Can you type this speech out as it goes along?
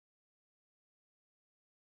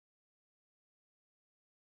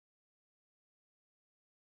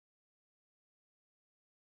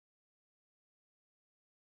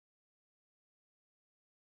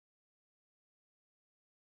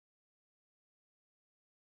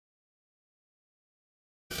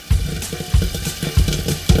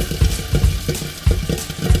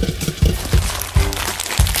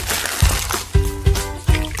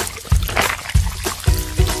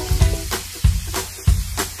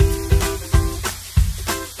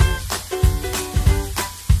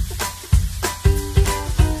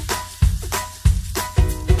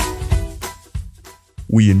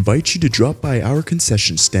we invite you to drop by our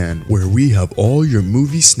concession stand where we have all your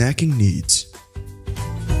movie snacking needs.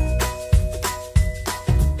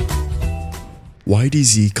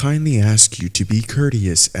 YDZ kindly asks you to be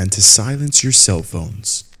courteous and to silence your cell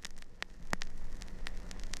phones.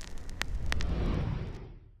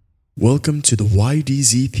 Welcome to the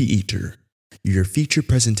YDZ Theater. Your feature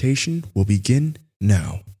presentation will begin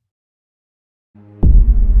now.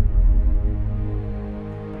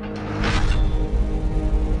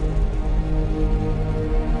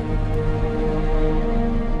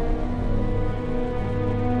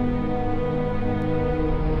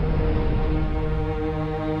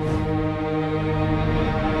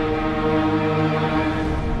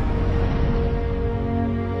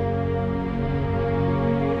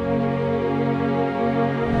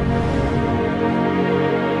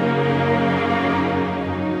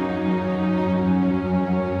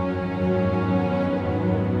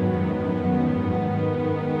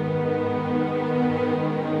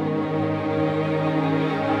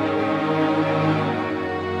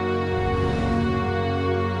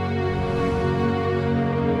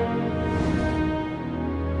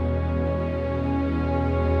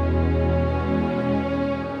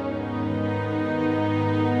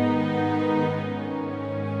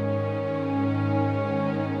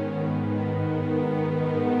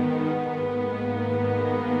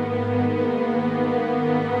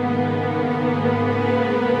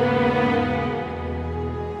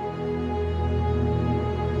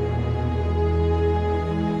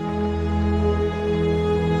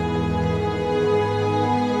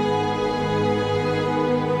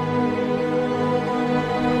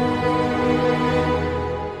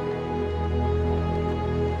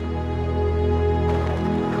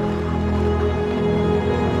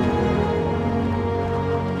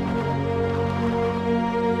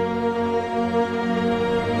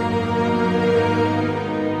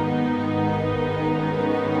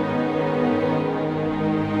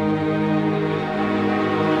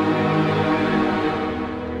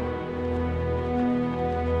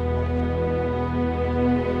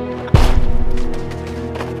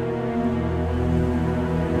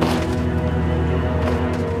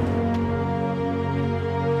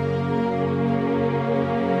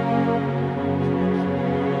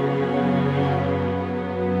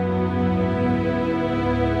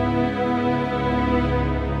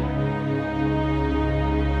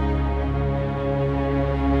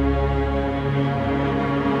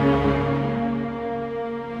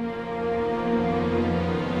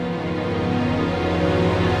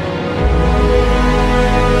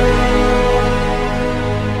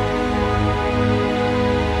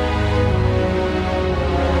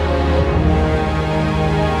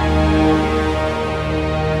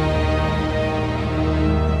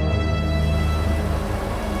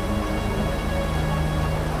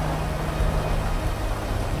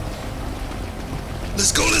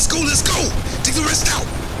 Let's go! Take the rest out!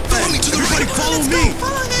 Follow me to the right! Follow me!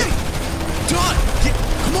 Follow him! Don!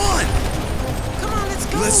 Come on! Come on, let's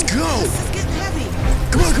go! Let's go! This is getting heavy!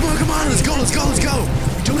 Come on! Let's go! We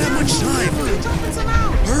don't have much time! Jumping some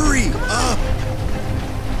out! Hurry up!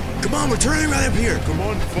 Come on, we're turning right up here! Come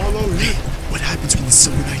on, follow me! What happens when the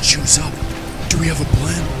Silver Knight shows up? Do we have a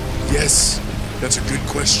plan? Yes, that's a good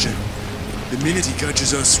question. The minute he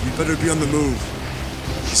catches us, we better be on the move.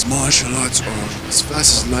 His martial arts are as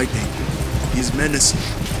fast as lightning. He is menacing.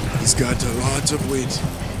 He's got a lot of weight.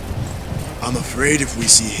 I'm afraid if we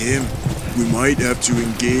see him, we might have to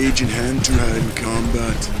engage in hand-to-hand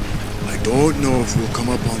combat. I don't know if we'll come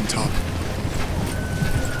up on top.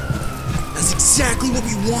 That's exactly what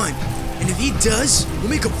we want. And if he does, we'll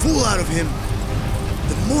make a fool out of him.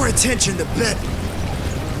 The more attention, the better.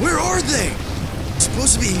 Where are they?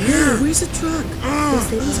 Supposed to be here. Where's the truck? I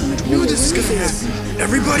knew this was gonna happen.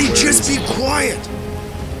 Everybody just be quiet.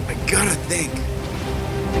 I gotta think.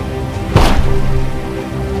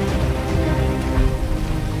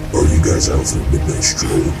 Are you guys out for a midnight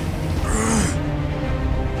stroll?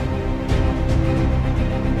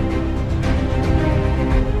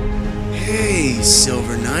 Hey,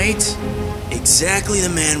 Silver Knight. Exactly the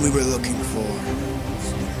man we were looking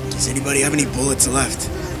for. Does anybody have any bullets left?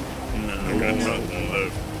 I got nothing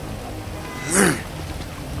left.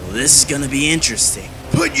 Well, this is gonna be interesting.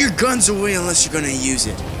 Put your guns away unless you're gonna use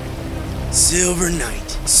it. Silver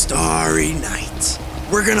Knight, Starry Night.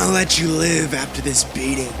 We're gonna let you live after this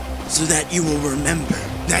beating, so that you will remember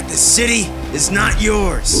that the city is not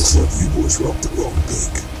yours. Looks like you boys robbed the wrong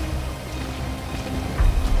bank.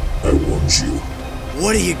 I warned you.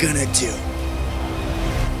 What are you gonna do?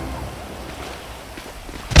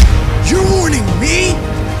 You're warning me?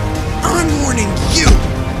 I'm warning you!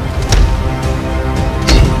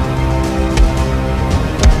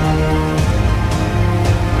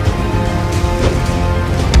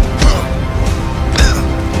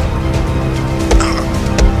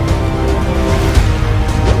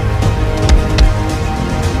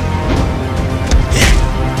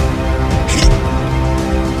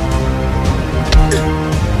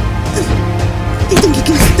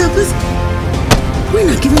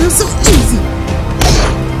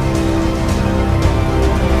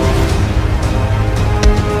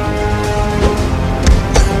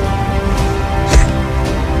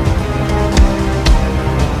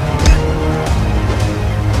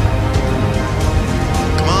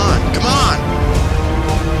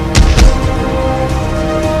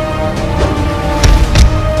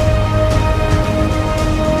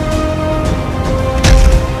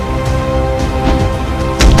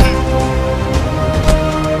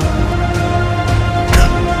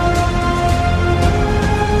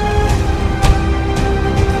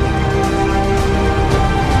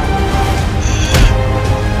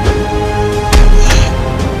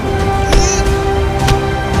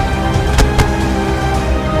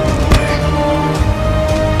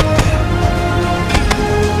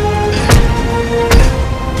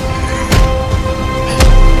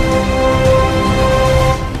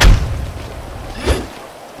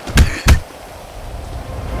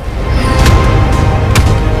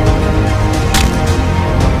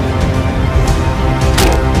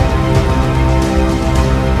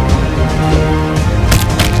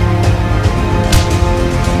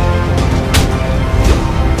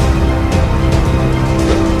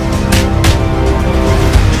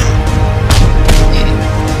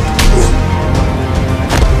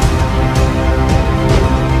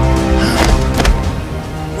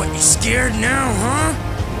 Scared now, huh?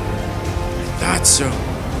 I thought so.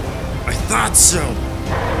 I thought so.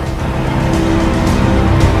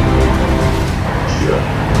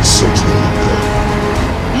 Yeah, certainly.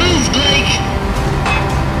 Move, Blake!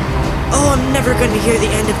 Oh, I'm never going to hear the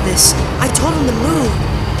end of this. I told him to move.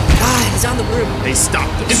 Ah, he's on the roof. They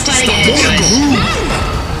stopped us. They're fighting Stop ahead, guys.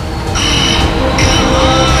 Come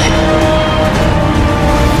on!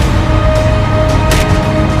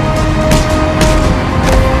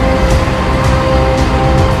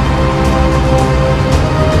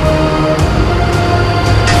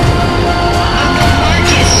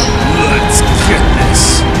 Let's get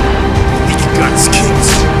this. I think he got his kids.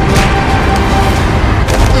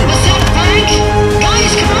 What's up, Frank?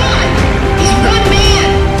 Guys, come on! He's one man!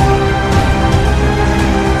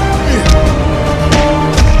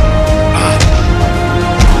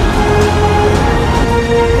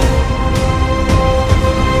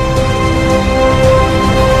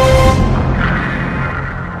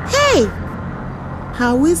 Hey!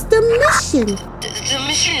 How is the mission? The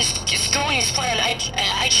mission is going as planned.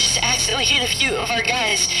 I just accidentally hit a few of our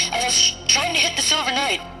guys as I was trying to hit the Silver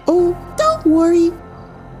Knight. Oh, don't worry.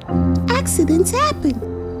 Accidents happen.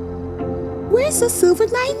 Where's the Silver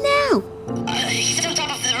Knight now? He's on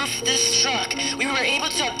top of the roof of this truck. We were able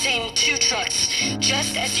to obtain 2 trucks,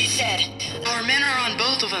 just as you said. Our men are on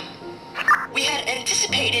both of them. We had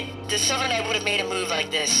anticipated the Silver Knight would have made a move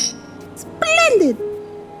like this. Splendid!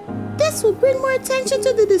 This will bring more attention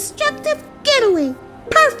to the destructive getaway.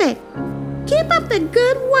 Perfect! Keep up the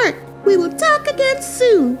good work. We will talk again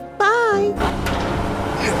soon. Bye.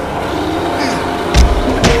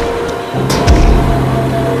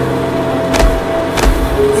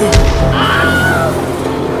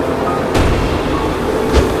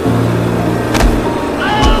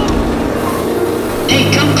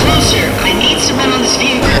 Hey, come closer. I need some men on this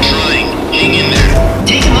vehicle. We're trying. Hang in there.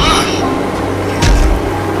 Take him off.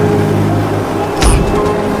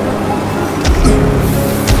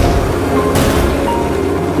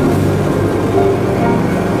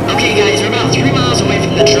 Okay, guys, we're about 3 miles away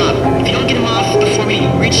from the truck. If you don't get him off before we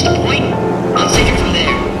reach the point, I'll take it from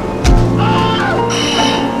there.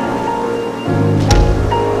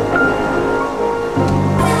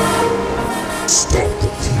 Stop the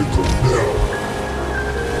vehicle now.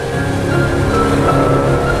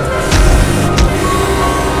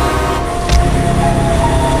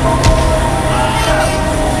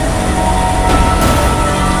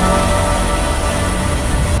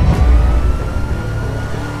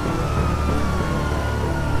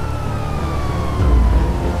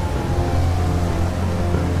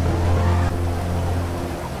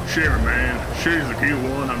 Sure, man. She's the key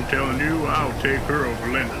one. I'm telling you, I'll take her over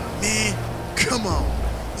Linda. Man, come on.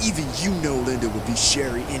 Even you know Linda would be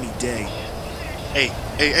Sherry any day. Hey,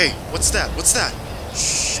 what's that? What's that?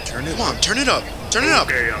 Shh, turn it Come on, up. turn it up. Turn it up.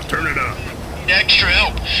 Okay, I'll turn it up. Extra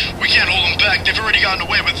help. We can't hold them back. They've already gotten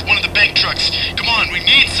away with one of the bank trucks. Come on, we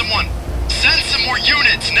need someone. Send some more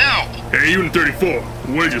units now. Hey, Unit 34,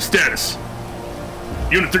 what is your status?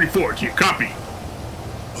 Unit 34, do you copy?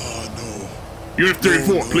 No. Unit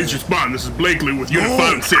 34, No. please respond. This is Blakely with Unit No.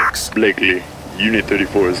 5 and 6. Blakely, Unit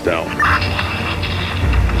 34 is down.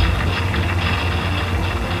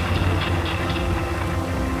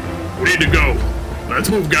 Ready to go. Let's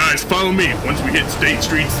move, guys. Follow me. Once we hit state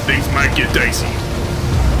streets, things might get dicey.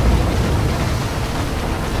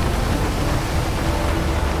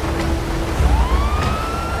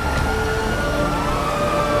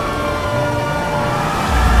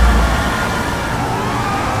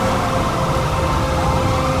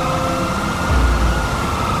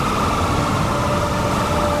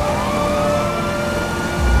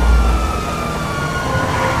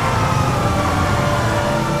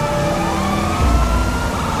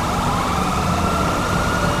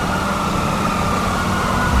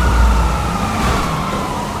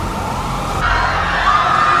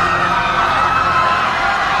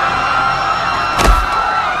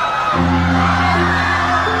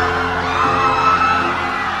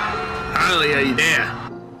 Holly, are you there?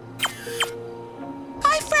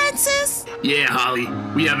 Hi, Francis. Yeah, Holly.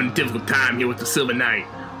 We having a difficult time here with the Silver Knight.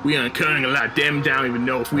 We are incurring a lot of damage. I don't even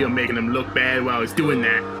know if we are making him look bad while he's doing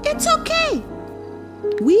that. It's okay.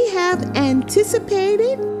 We have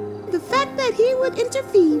anticipated the fact that he would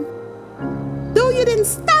intervene. Though you didn't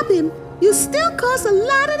stop him, you still caused a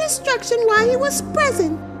lot of destruction while he was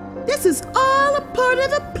present. This is all a part of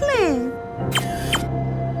the plan.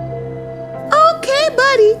 Okay,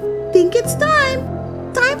 buddy. Think it's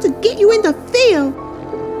time. Time to get you in the field.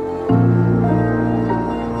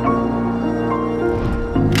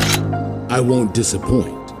 I won't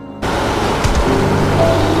disappoint.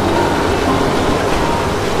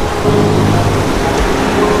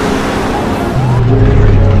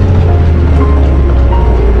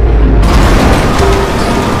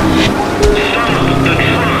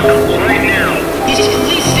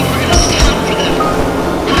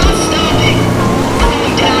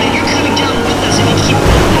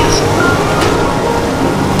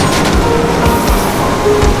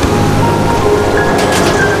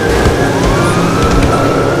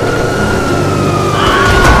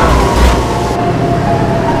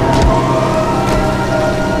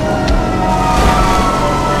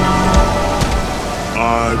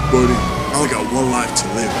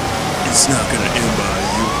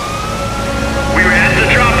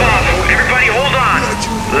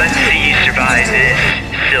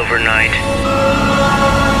 tonight.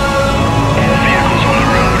 All vehicles on the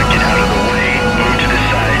road, get out of the way. Move to the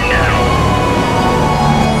side now.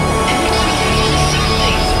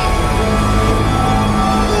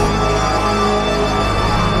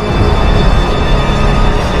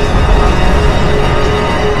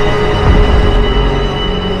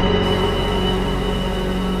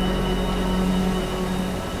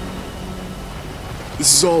 This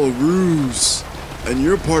is all a ruse, and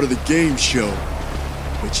you're part of the game show.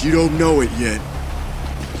 But you don't know it yet.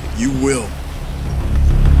 You will.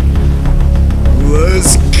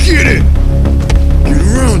 Let's get it! Get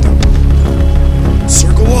around him.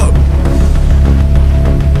 Circle up.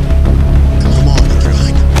 Come on, get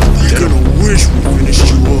behind him. You're gonna wish we finished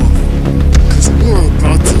you off. Cause we're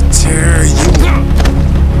about to tear you up.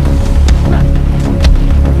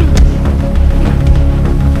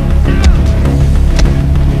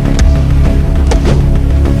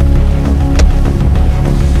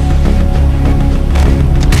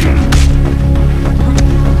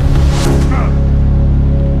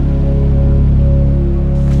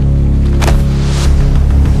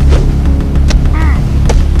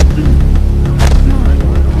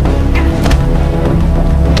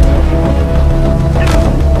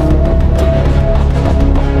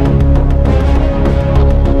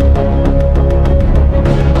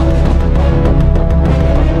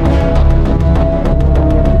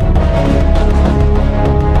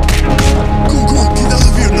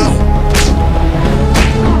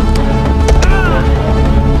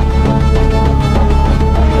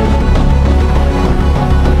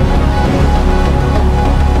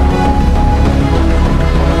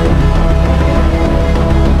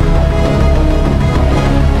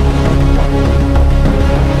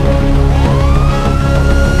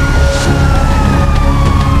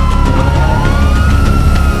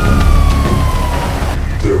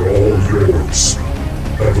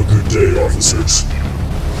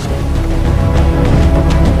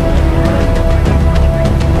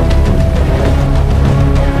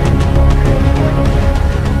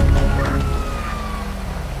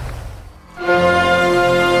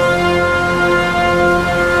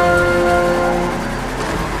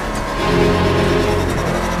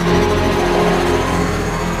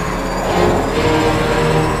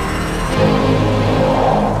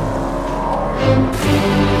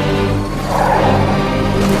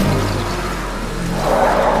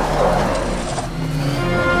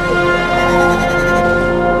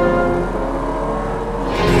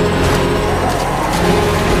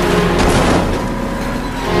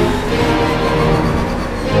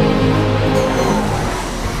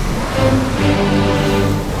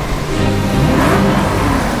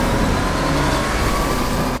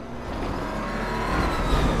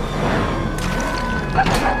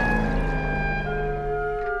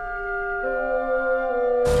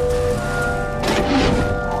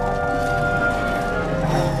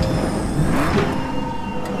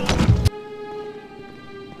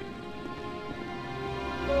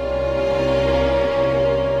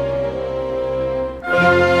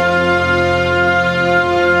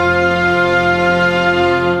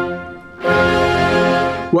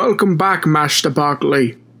 Welcome back, Master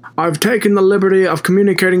Buckley. I've taken the liberty of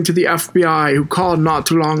communicating to the FBI, who called not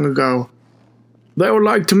too long ago. They would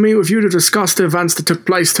like to meet with you to discuss the events that took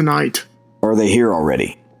place tonight. Are they here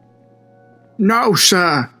already? No,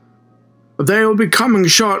 sir. They will be coming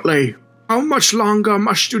shortly. How much longer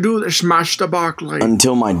must you do this, Master Buckley?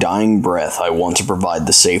 Until my dying breath, I want to provide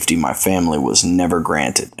the safety my family was never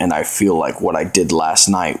granted, and I feel like what I did last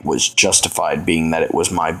night was justified, being that it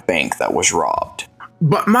was my bank that was robbed.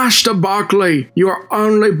 But Master Buckley, you are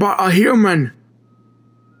only but a human.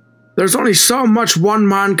 There's only so much one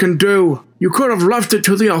man can do. You could have left it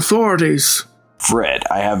to the authorities. Fred,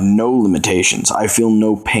 I have no limitations. I feel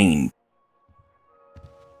no pain.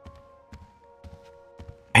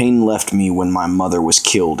 Pain left me when my mother was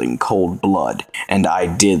killed in cold blood, and I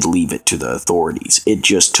did leave it to the authorities. It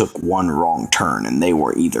just took one wrong turn, and they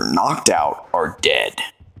were either knocked out or dead.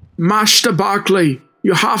 Master Buckley,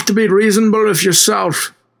 you have to be reasonable with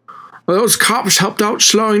yourself. Those cops helped out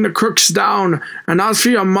slowing the crooks down, and as for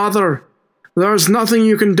your mother, there's nothing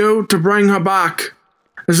you can do to bring her back.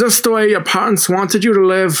 Is this the way your parents wanted you to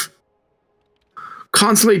live?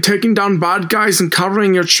 Constantly taking down bad guys and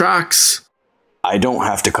covering your tracks. I don't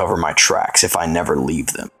have to cover my tracks if I never leave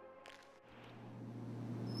them.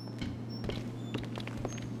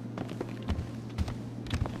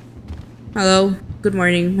 Hello, good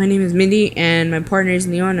morning. My name is Mindy and my partner is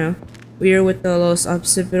Leona. We are with the Los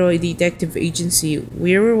DiscipL Detective Agency.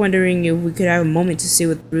 We were wondering if we could have a moment to sit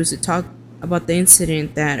with Bruce to talk about the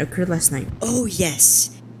incident that occurred last night. Oh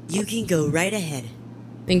yes, you can go right ahead.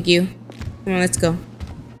 Thank you. Come on, let's go.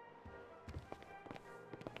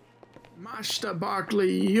 Master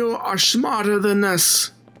Buckley, you are smarter than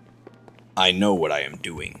this. I know what I am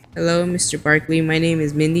doing. Hello, Mr. Barkley. My name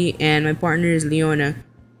is Mindy, and my partner is Leona.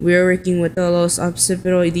 We are working with the Los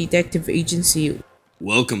Occipital Detective Agency.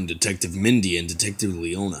 Welcome, Detective Mindy and Detective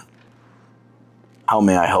Leona. How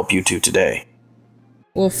may I help you two today?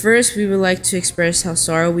 Well, first, we would like to express how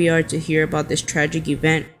sorry we are to hear about this tragic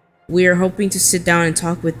event. We are hoping to sit down and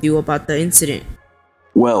talk with you about the incident.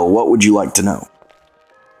 Well, what would you like to know?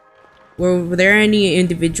 Were there any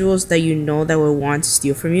individuals that you know that would want to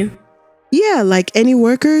steal from you? Yeah, like any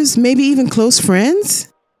workers, maybe even close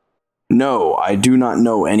friends? No, I do not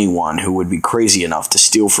know anyone who would be crazy enough to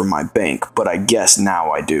steal from my bank, but I guess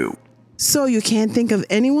now I do. So you can't think of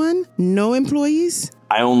anyone? No employees?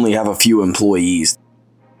 I only have a few employees.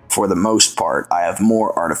 For the most part, I have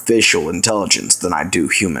more artificial intelligence than I do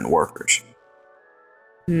human workers.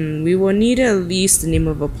 We will need at least the name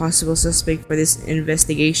of a possible suspect for this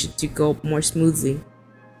investigation to go more smoothly.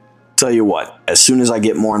 Tell you what, as soon as I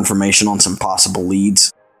get more information on some possible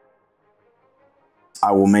leads,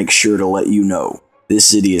 I will make sure to let you know. This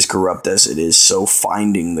city is corrupt as it is, so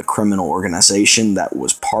finding the criminal organization that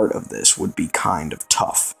was part of this would be kind of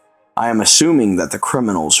tough. I am assuming that the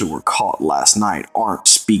criminals who were caught last night aren't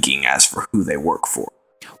speaking as for who they work for.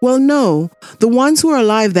 Well, no. The ones who are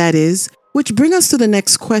alive, that is. Which brings us to the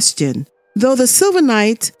next question. Though the Silver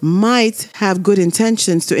Knight might have good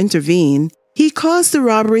intentions to intervene, he caused the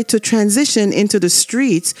robbery to transition into the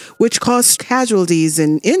streets, which caused casualties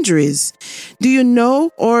and injuries. Do you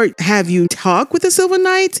know or have you talked with the Silver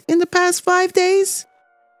Knight in the past 5 days?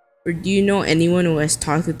 Or do you know anyone who has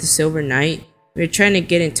talked with the Silver Knight? We're trying to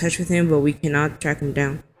get in touch with him, but we cannot track him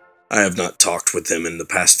down. I have not talked with him in the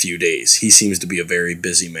past few days. He seems to be a very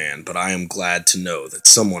busy man, but I am glad to know that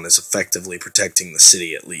someone is effectively protecting the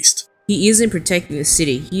city at least. He isn't protecting the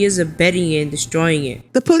city. He is abetting it and destroying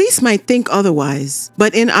it. The police might think otherwise,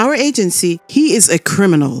 but in our agency, he is a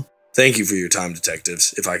criminal. Thank you for your time,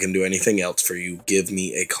 detectives. If I can do anything else for you, give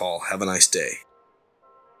me a call. Have a nice day.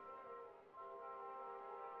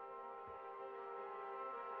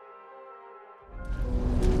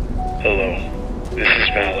 Hello, this is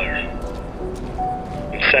Valor.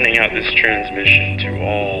 I'm sending out this transmission to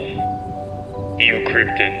all you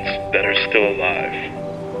cryptids that are still alive.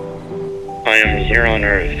 I am here on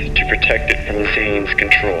Earth to protect it from Zane's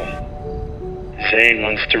control. Zane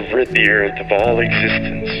wants to rid the Earth of all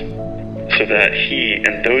existence, so that he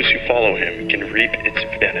and those who follow him can reap its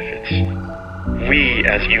benefits. We,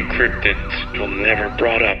 as you cryptids, were never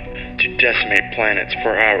brought up to decimate planets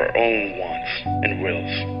for our own wants and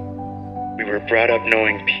wills. We were brought up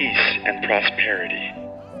knowing peace and prosperity.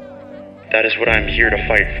 That is what I'm here to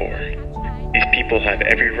fight for. These people have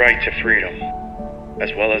every right to freedom,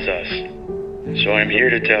 as well as us. So I'm here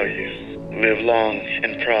to tell you, live long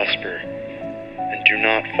and prosper, and do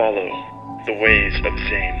not follow the ways of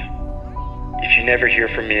Zane. If you never hear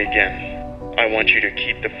from me again, I want you to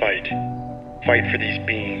keep the fight. Fight for these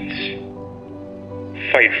beings.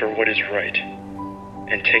 Fight for what is right,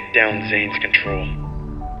 and take down Zane's control.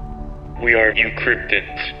 We are you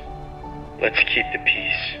cryptids. Let's keep the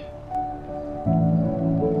peace.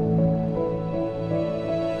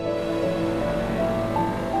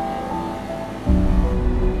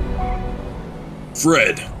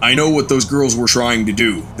 Fred, I know what those girls were trying to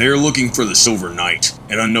do. They are looking for the Silver Knight,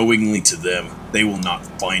 and unknowingly to them, they will not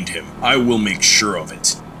find him. I will make sure of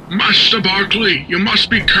it. Master Buckley, you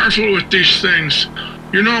must be careful with these things.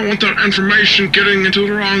 You don't want that information getting into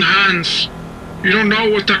the wrong hands. You don't know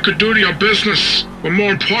what that could do to your business, but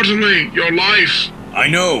more importantly, your life. I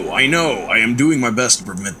know. I am doing my best to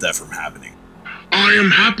prevent that from happening. I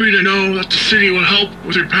am happy to know that the city will help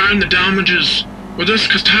with repairing the damages. But this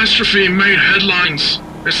catastrophe made headlines.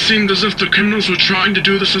 It seemed as if the criminals were trying to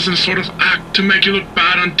do this as a sort of act to make you look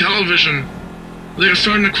bad on television. They are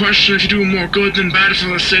starting to question if you do more good than bad for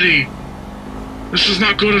the city. This is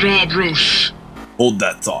not good at all, Bruce. Hold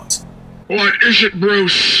that thought. What is it,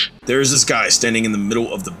 Bruce? There's this guy standing in the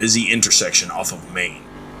middle of the busy intersection off of Main.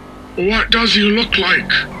 What does he look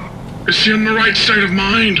like? Is he in the right state of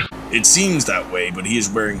mind? It seems that way, but he is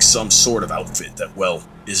wearing some sort of outfit that, well,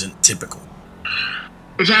 isn't typical.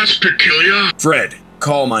 That's peculiar. Fred,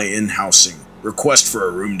 call my in-housing. Request for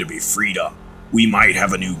a room to be freed up. We might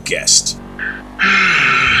have a new guest.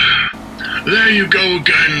 There you go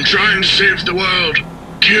again, trying to save the world.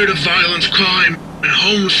 Cure the violence, crime, and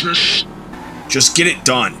homelessness. Just get it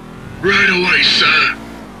done. Right away, sir.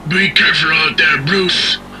 Be careful out there,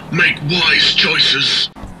 Bruce. Make wise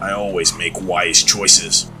choices. I always make wise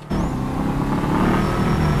choices.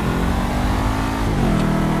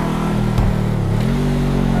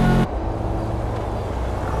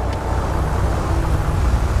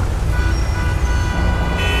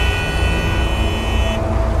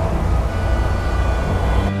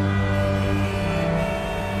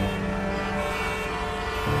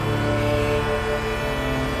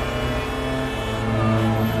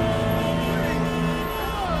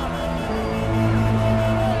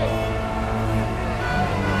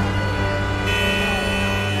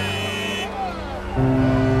 Get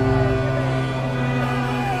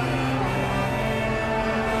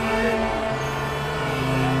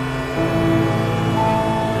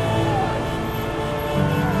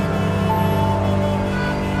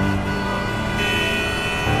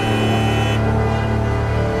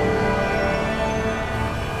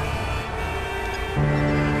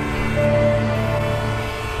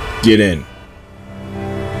in.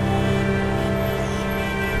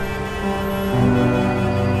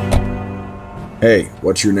 Hey,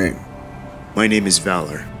 what's your name? My name is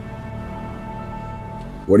Valor.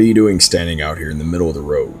 What are you doing standing out here in the middle of the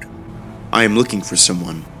road? I am looking for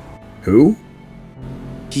someone. Who?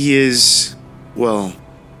 He is, well,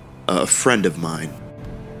 a friend of mine.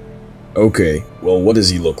 Okay, well, what does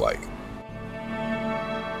he look like?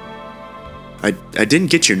 I didn't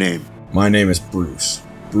get your name. My name is Bruce.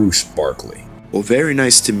 Bruce Barkley. Well, very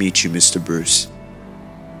nice to meet you, Mr. Bruce.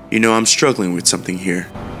 You know, I'm struggling with something here.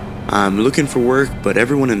 I'm looking for work, but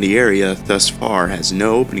everyone in the area thus far has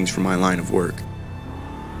no openings for my line of work.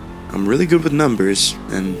 I'm really good with numbers,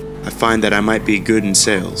 and I find that I might be good in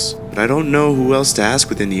sales, but I don't know who else to ask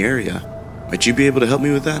within the area. Might you be able to help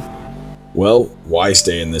me with that? Well, why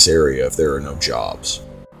stay in this area if there are no jobs?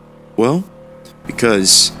 Well,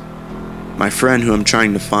 because my friend who I'm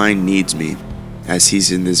trying to find needs me, as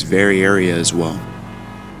he's in this very area as well.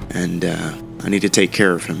 And I need to take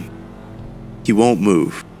care of him. He won't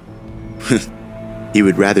move. He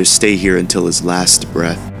would rather stay here until his last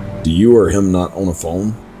breath. Do you or him not own a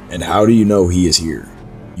phone? And how do you know he is here?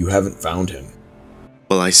 You haven't found him.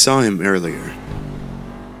 Well, I saw him earlier,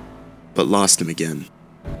 but lost him again.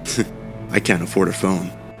 I can't afford a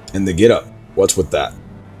phone. And the get-up, what's with that?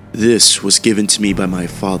 This was given to me by my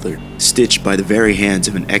father, stitched by the very hands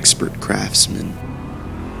of an expert craftsman.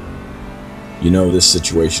 You know, this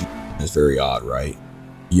situation is very odd, right?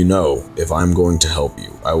 You know, if I'm going to help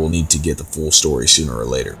you, I will need to get the full story sooner or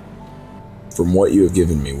later. From what you have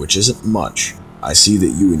given me, which isn't much, I see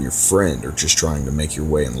that you and your friend are just trying to make your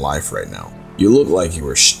way in life right now. You look like you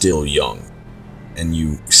are still young, and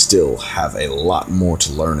you still have a lot more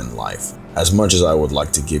to learn in life. As much as I would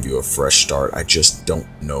like to give you a fresh start, I just don't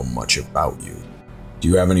know much about you. Do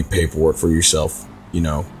you have any paperwork for yourself, you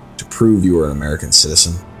know, to prove you are an American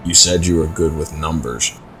citizen? You said you were good with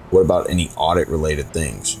numbers. What about any audit-related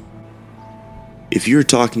things? If you're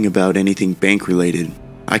talking about anything bank-related,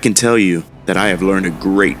 I can tell you that I have learned a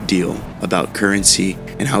great deal about currency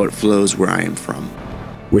and how it flows where I am from.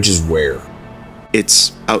 Which is where?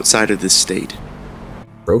 It's outside of this state.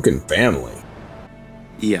 Broken family?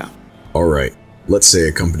 Yeah. Alright, let's say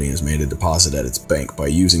a company has made a deposit at its bank by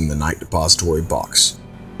using the night depository box.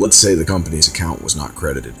 Let's say the company's account was not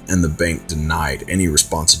credited, and the bank denied any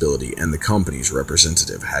responsibility, and the company's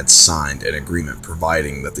representative had signed an agreement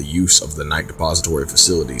providing that the use of the night depository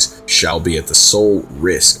facilities shall be at the sole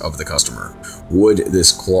risk of the customer. Would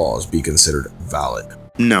this clause be considered valid?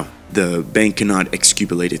 No, the bank cannot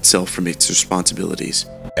excupulate itself from its responsibilities.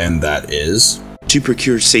 And that is? To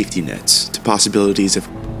procure safety nets to possibilities of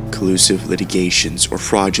collusive litigations or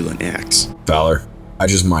fraudulent acts. Valor, I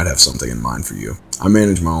just might have something in mind for you. I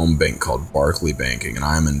manage my own bank called Barclay Banking, and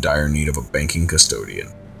I am in dire need of a banking custodian.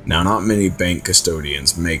 Now, not many bank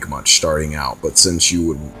custodians make much starting out, but since you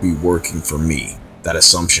would be working for me, that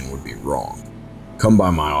assumption would be wrong. Come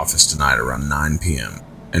by my office tonight around 9 p.m.,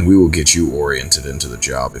 and we will get you oriented into the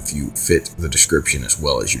job if you fit the description as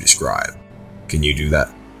well as you describe. Can you do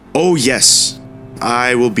that? Oh yes,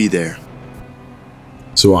 I will be there.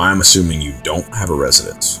 So I'm assuming you don't have a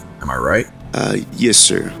residence, am I right? Yes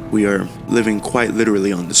sir. We are living quite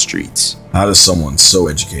literally on the streets. How does someone so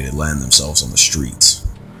educated land themselves on the streets?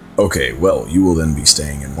 Okay, well, you will then be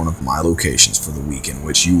staying in one of my locations for the week, in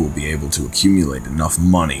which you will be able to accumulate enough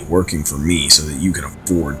money working for me so that you can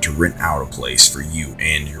afford to rent out a place for you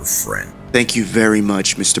and your friend. Thank you very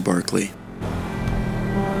much, Mr. Barkley.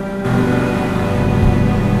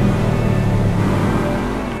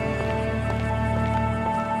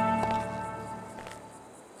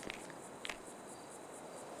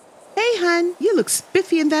 Hey, hon, you look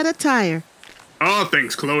spiffy in that attire. Oh,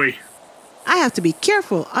 thanks, Chloe. I have to be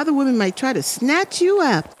careful. Other women might try to snatch you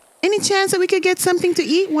up. Any chance that we could get something to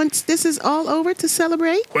eat once this is all over to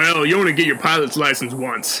celebrate? Well, you only get your pilot's license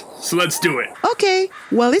once, so let's do it. Okay,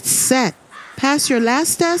 well, it's set. Pass your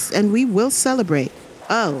last test and we will celebrate.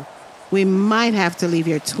 Oh, we might have to leave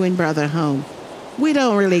your twin brother home. We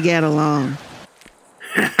don't really get along.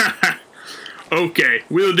 Okay,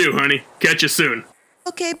 we'll do, honey. Catch you soon.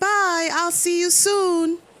 Okay, bye. I'll see you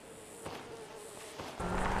soon.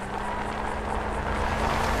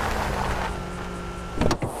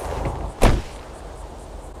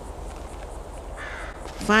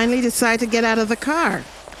 finally decide to get out of the car.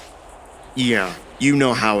 Yeah, you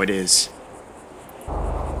know how it is.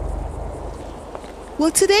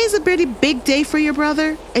 Well, today's a pretty big day for your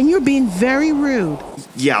brother, and you're being very rude.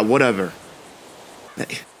 Yeah, whatever.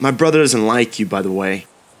 My brother doesn't like you, by the way.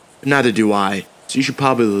 Neither do I, so you should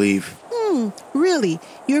probably leave. Really?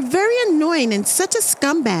 You're very annoying and such a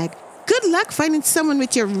scumbag. Good luck finding someone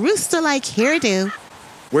with your rooster-like hairdo.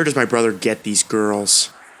 Where does my brother get these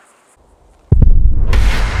girls?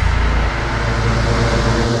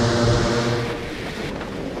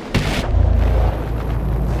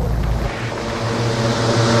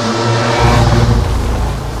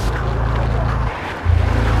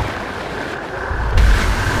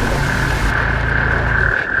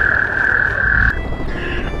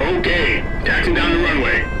 Okay, taxing down the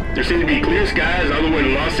runway. There seem to be clear skies all the way to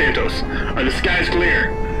Los Santos. Are the skies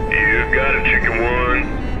clear? You got it, Chicken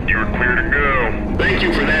One. You're clear to go. Thank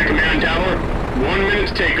you for that, Command Tower. 1 minute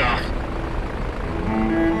to takeoff.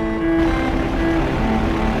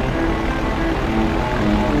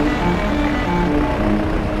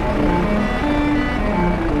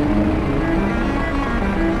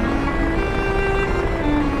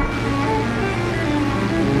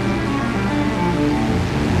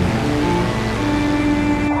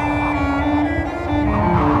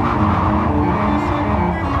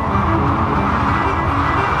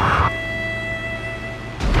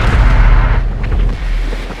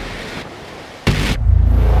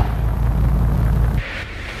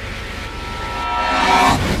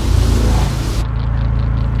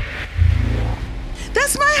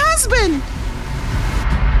 That's my husband!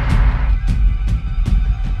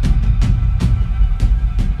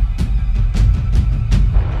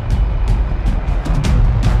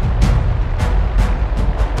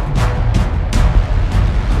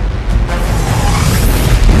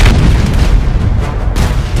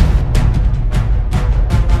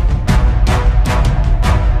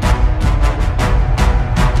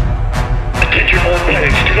 Attention all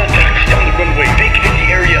pilots, do not tax down the runway. Vacate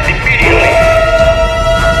the area immediately.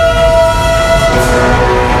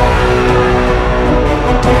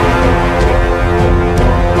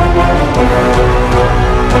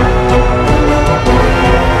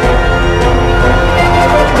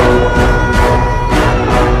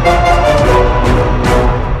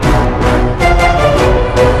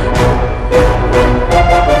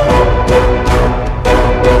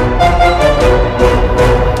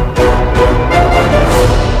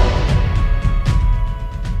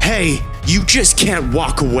 Hey, you just can't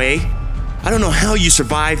walk away. I don't know how you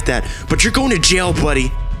survived that, but you're going to jail,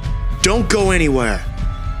 buddy. Don't go anywhere.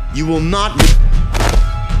 You will not...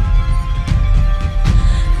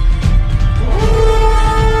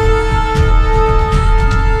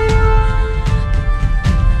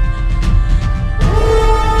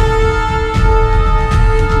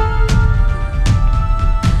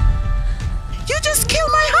 You just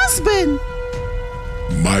killed my husband!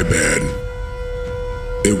 My bad.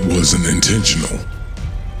 It wasn't intentional.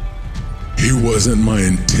 He wasn't my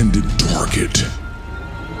intended target.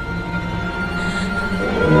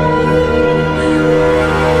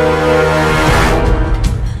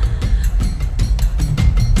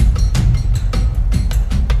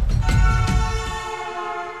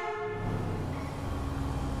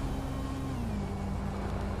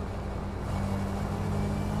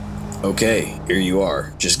 Okay, here you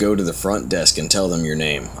are. Just go to the front desk and tell them your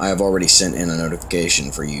name. I have already sent in a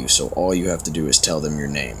notification for you, so all you have to do is tell them your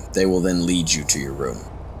name. They will then lead you to your room.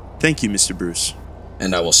 Thank you, Mr. Bruce.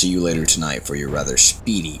 And I will see you later tonight for your rather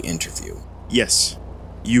speedy interview. Yes,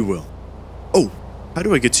 you will. Oh, how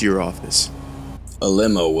do I get to your office? A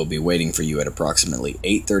limo will be waiting for you at approximately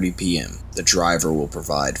 8:30 p.m. The driver will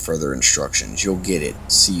provide further instructions. You'll get it.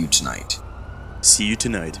 See you tonight. See you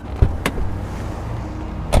tonight.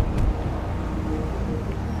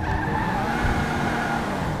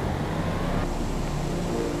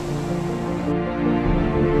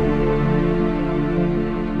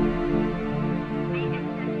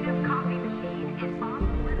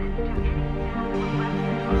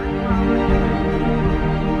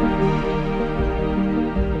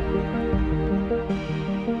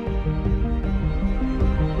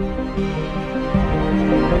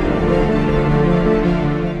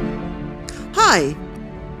 Hi.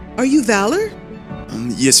 Are you Valor?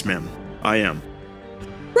 Yes, ma'am. I am.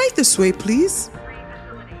 Right this way, please.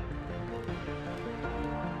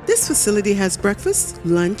 This facility has breakfast,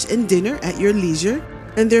 lunch, and dinner at your leisure,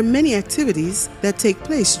 and there are many activities that take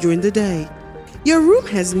place during the day. Your room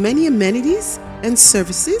has many amenities and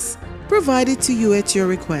services provided to you at your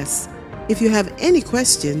request. If you have any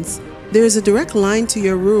questions, there is a direct line to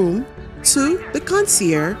your room to the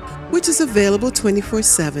concierge which is available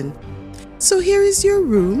 24/7. So here is your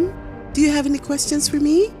room. Do you have any questions for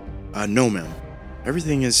me? No, ma'am.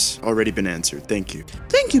 Everything has already been answered. Thank you.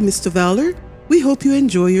 Thank you, Mr. Valor. We hope you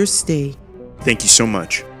enjoy your stay. Thank you so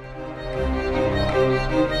much.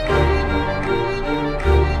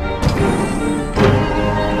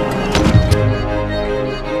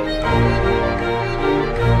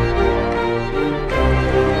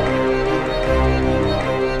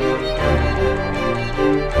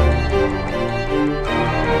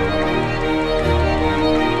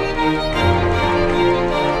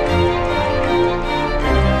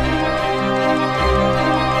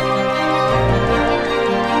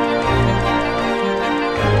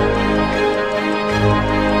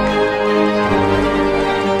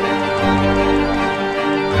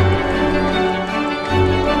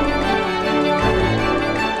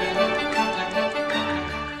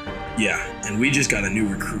 We just got a new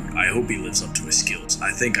recruit. I hope he lives up to his skills.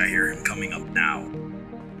 I think I hear him coming up now.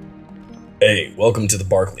 Hey, welcome to the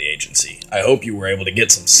Buckley agency. I hope you were able to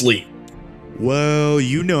get some sleep. Well,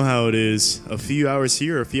 you know how it is. A few hours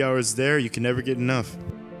here, a few hours there, you can never get enough.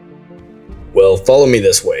 Well, follow me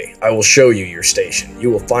this way. I will show you your station.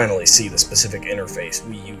 You will finally see the specific interface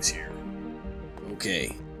we use here.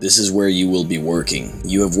 Okay, this is where you will be working.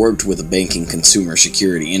 You have worked with a banking consumer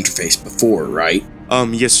security interface before, right?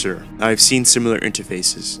 Yes, sir. I've seen similar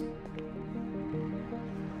interfaces.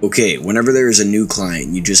 Okay, whenever there is a new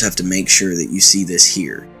client, you just have to make sure that you see this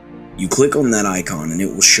here. You click on that icon and it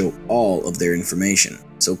will show all of their information,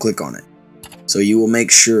 so click on it. So you will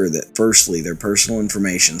make sure that firstly, their personal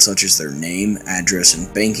information such as their name, address,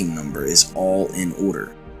 and banking number is all in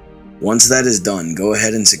order. Once that is done, go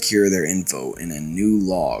ahead and secure their info in a new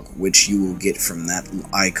log, which you will get from that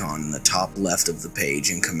icon in the top left of the page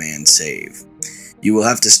and command save. You will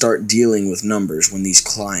have to start dealing with numbers when these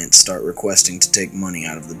clients start requesting to take money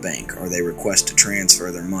out of the bank, or they request to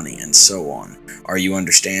transfer their money, and so on. Are you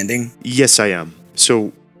understanding? Yes, I am.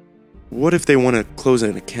 So, what if they want to close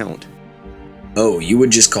an account? Oh, you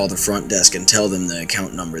would just call the front desk and tell them the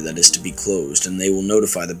account number that is to be closed, and they will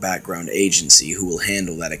notify the background agency who will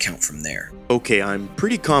handle that account from there. Okay, I'm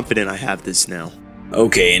pretty confident I have this now.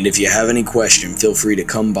 Okay, and if you have any question, feel free to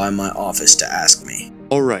come by my office to ask me.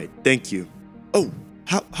 Alright, thank you. Oh,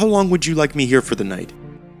 how long would you like me here for the night?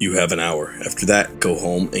 You have an hour. After that, go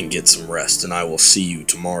home and get some rest, and I will see you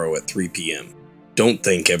tomorrow at 3 p.m. Don't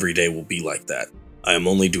think every day will be like that. I am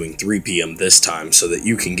only doing 3 p.m. this time so that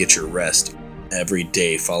you can get your rest. Every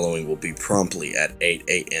day following will be promptly at 8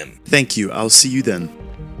 a.m. Thank you. I'll see you then.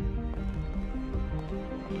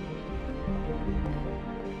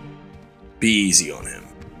 Be easy on him.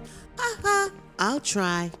 I'll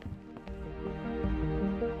try.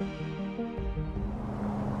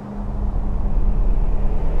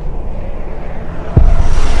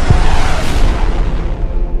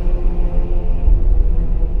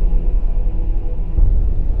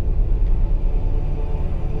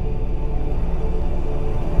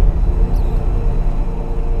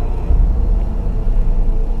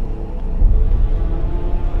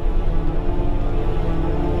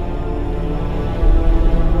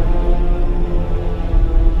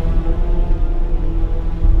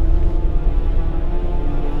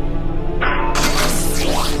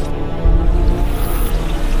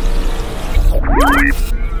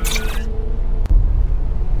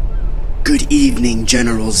 Good evening,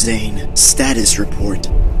 General Zane. Status report.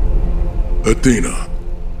 Athena,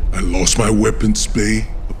 I lost my weapons bay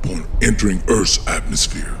upon entering Earth's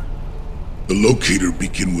atmosphere. The locator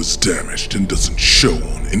beacon was damaged and doesn't show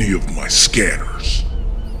on any of my scanners.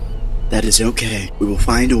 That is okay. We will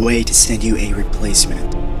find a way to send you a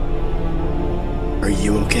replacement. Are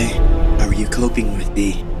you okay? How are you coping with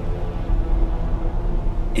the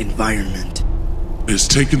environment? It's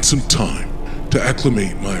taken some time to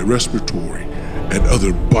acclimate my respiratory and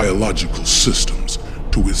other biological systems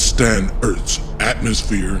to withstand Earth's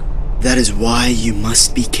atmosphere. That is why you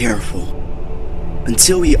must be careful.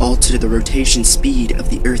 Until we alter the rotation speed of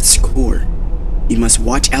the Earth's core, you must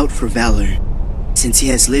watch out for Valor, since he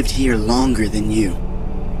has lived here longer than you,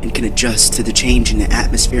 and can adjust to the change in the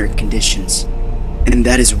atmospheric conditions. And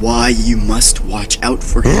that is why you must watch out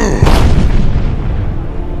for him.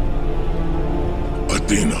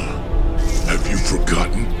 Athena, have you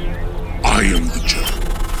forgotten? I am the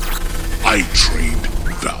general. I trained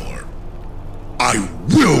Valor. I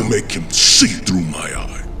will make him see through my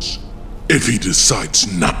eyes. If he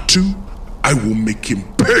decides not to, I will make him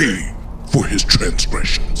pay for his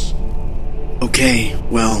transgressions. Okay,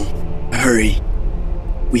 well, hurry.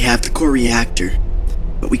 We have the core reactor,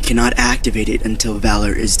 but we cannot activate it until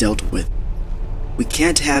Valor is dealt with. We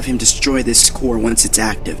can't have him destroy this core once it's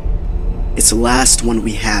active, It's the last one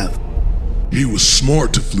we have. He was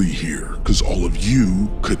smart to flee here, because all of you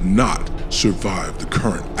could not survive the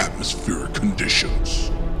current atmospheric conditions.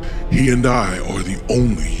 He and I are the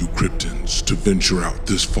only Eucryptans to venture out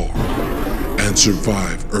this far and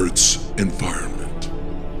survive Earth's environment.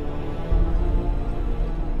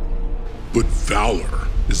 But Valor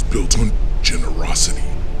is built on generosity.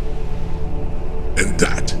 And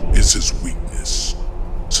that is his weakness.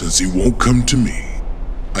 Since he won't come to me,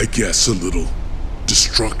 I guess a little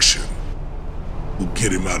destruction will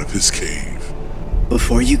get him out of his cave.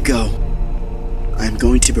 Before you go, I'm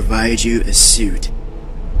going to provide you a suit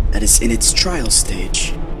that is in its trial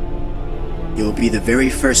stage. You'll be the very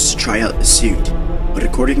first to try out the suit, but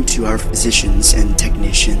according to our physicians and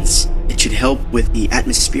technicians, it should help with the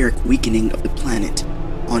atmospheric weakening of the planet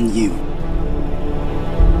on you.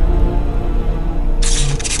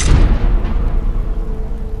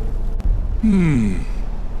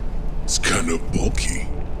 It's kind of bulky.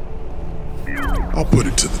 I'll put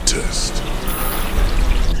it to the test.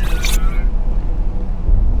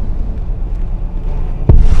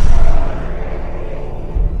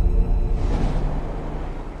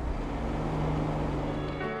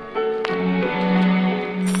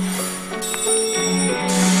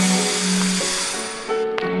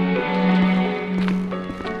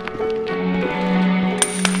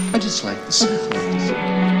 I just like the sound.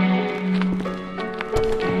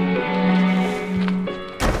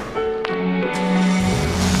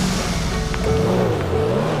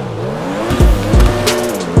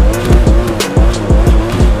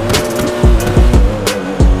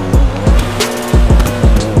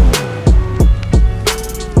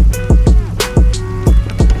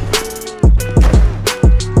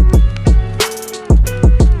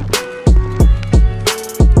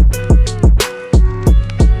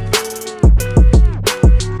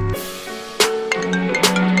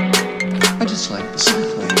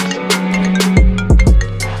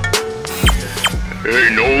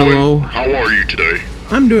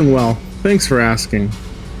 I'm doing well. Thanks for asking.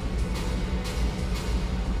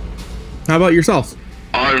 How about yourself?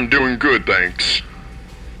 I'm doing good, thanks.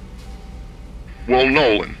 Well,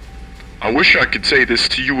 Nolan, I wish I could say this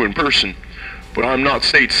to you in person, but I'm not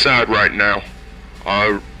stateside right now.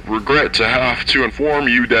 I regret to have to inform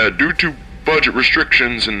you that due to budget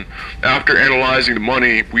restrictions and after analyzing the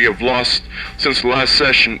money we have lost since the last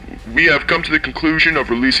session, we have come to the conclusion of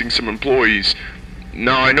releasing some employees.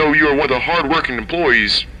 Now, I know you are one of the hard-working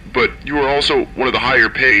employees, but you are also one of the higher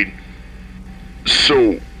paid.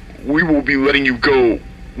 So, we will be letting you go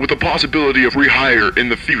with the possibility of rehire in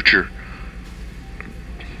the future.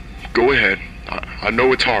 Go ahead. I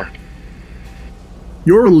know it's hard.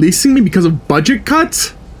 You're releasing me because of budget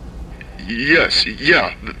cuts? Yes,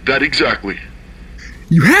 yeah, that exactly.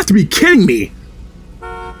 You have to be kidding me!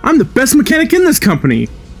 I'm the best mechanic in this company!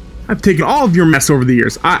 I've taken all of your mess over the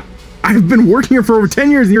years. I've been working here for over 10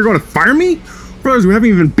 years and you're going to fire me? For those who haven't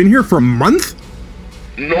even been here for a month?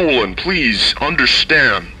 Nolan, please,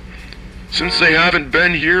 understand. Since they haven't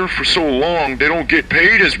been here for so long, they don't get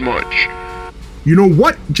paid as much. You know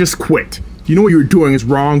what? Just quit. You know what you're doing is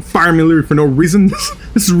wrong. Fire me literally for no reason. This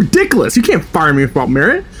is ridiculous. You can't fire me without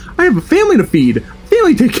merit. I have a family to feed, a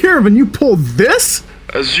family to take care of, and you pull this?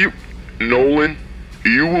 Nolan,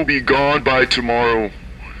 you will be gone by tomorrow.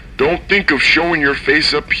 Don't think of showing your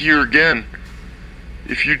face up here again.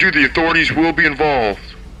 If you do, the authorities will be involved.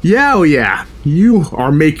 Yeah, oh yeah. You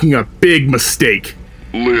are making a big mistake.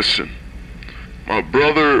 Listen, my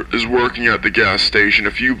brother is working at the gas station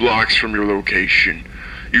a few blocks from your location.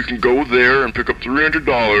 You can go there and pick up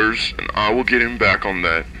 $300, and I will get him back on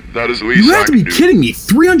that. That is the least I can do. You have to be kidding me.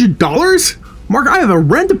 $300? Mark, I have a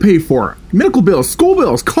rent to pay for. Medical bills, school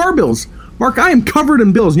bills, car bills. Mark, I am covered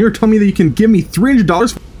in bills, and you're telling me that you can give me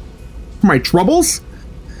 $300 for my troubles?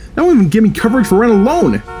 That won't even give me coverage for rent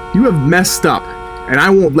alone. You have messed up, and I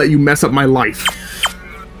won't let you mess up my life.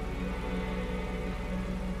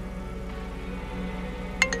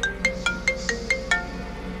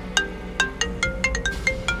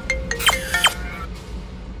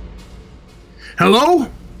 Hello?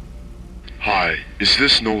 Hi, is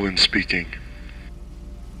this Nolan speaking?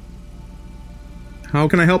 How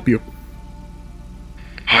can I help you?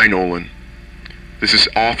 Hi, Nolan. This is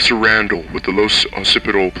Officer Randall with the Los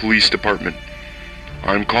Occipital Police Department.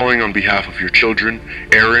 I'm calling on behalf of your children,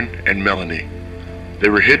 Aaron and Melanie. They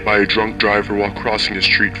were hit by a drunk driver while crossing the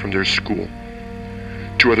street from their school.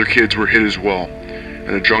 2 other kids were hit as well,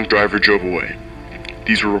 and the drunk driver drove away.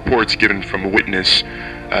 These were reports given from a witness,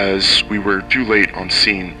 as we were too late on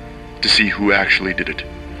scene to see who actually did it.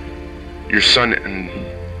 Your son and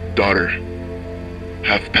daughter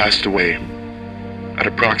have passed away. at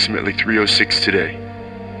approximately 3:06 today.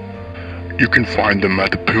 You can find them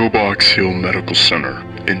at the Pillbox Hill Medical Center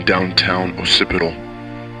in downtown Occipital.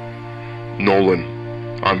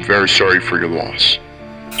 Nolan, I'm very sorry for your loss.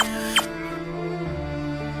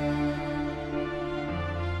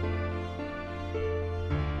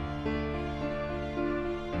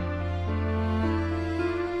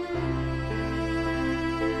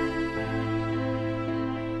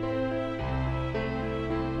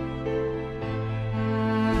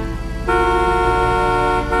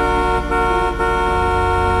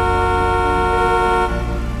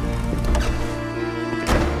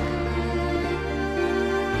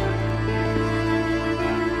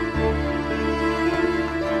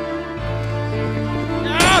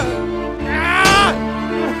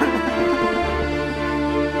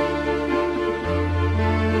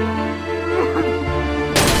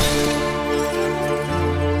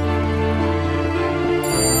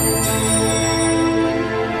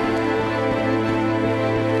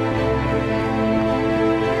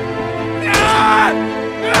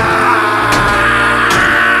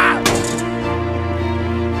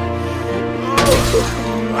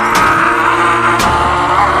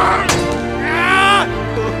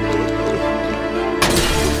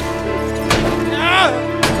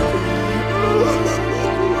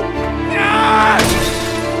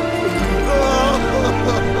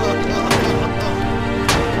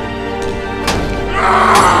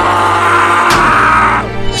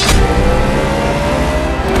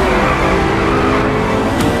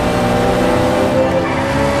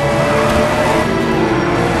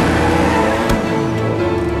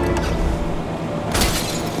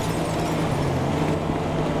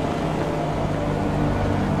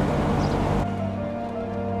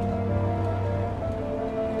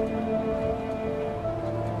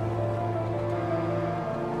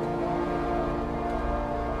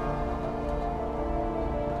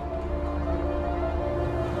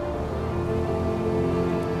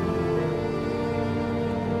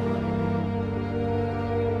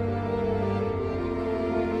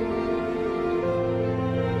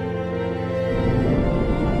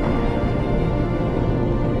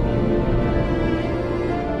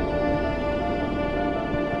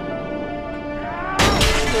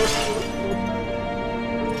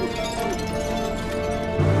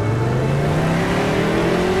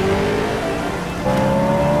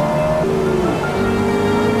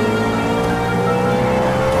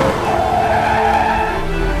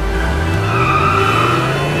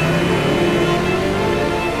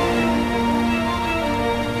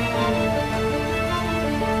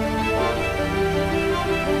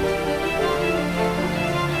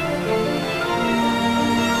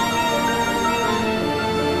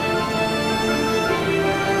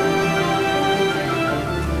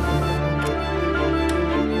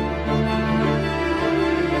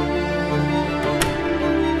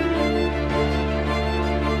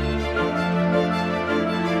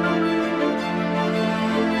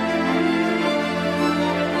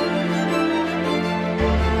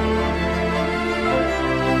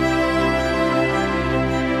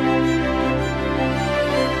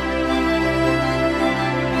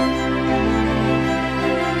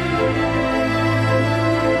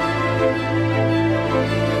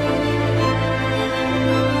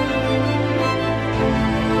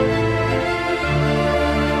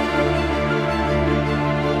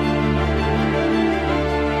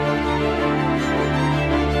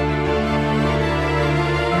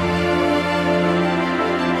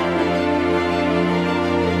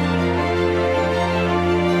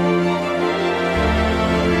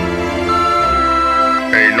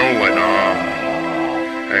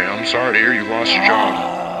 sorry to hear you lost your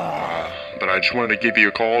job. But I just wanted to give you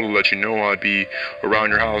a call to let you know I'd be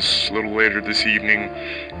around your house a little later this evening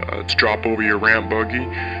to drop over your ramp buggy.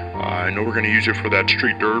 I know we're going to use it for that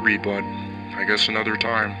street derby, but I guess another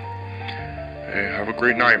time. Hey, have a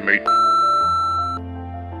great night, mate.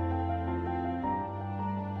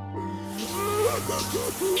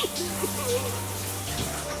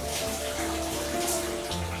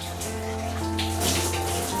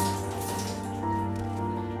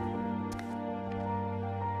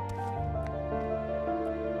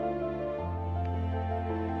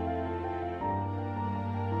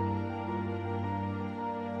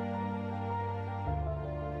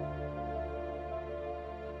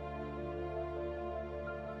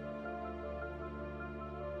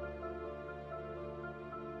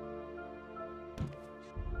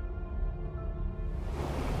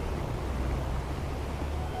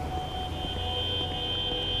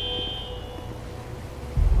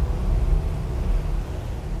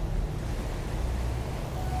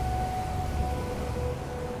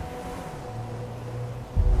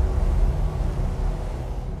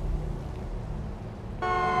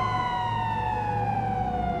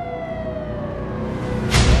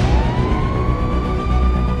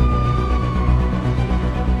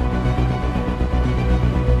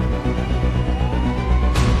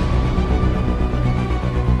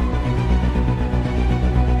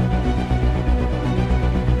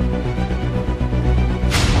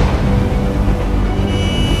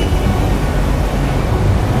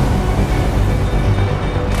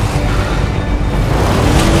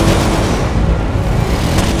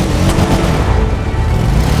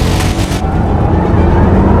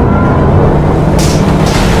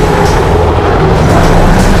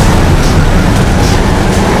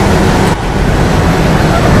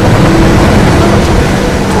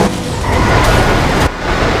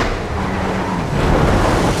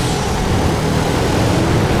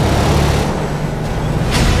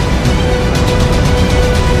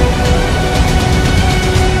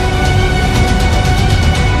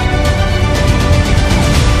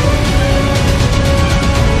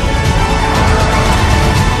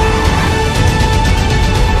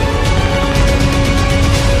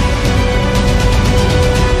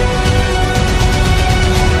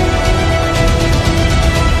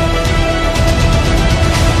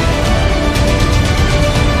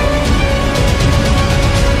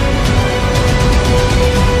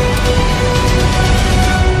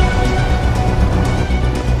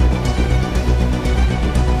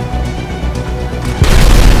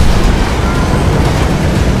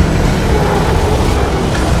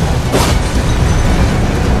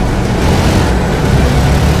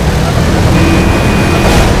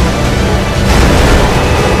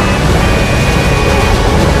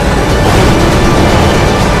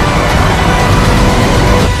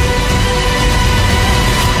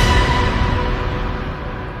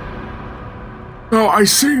 I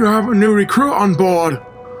see you have a new recruit on board.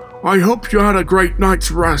 I hope you had a great night's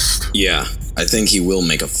rest. Yeah, I think he will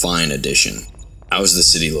make a fine addition. How's the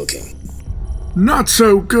city looking? Not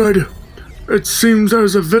so good. It seems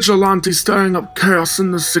there's a vigilante stirring up chaos in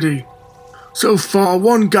the city. So far,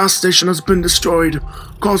 one gas station has been destroyed,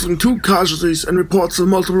 causing 2 casualties and reports of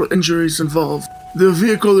multiple injuries involved. The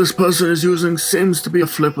vehicle this person is using seems to be a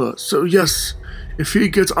flipper, so yes, if he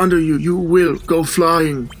gets under you, you will go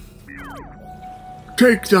flying.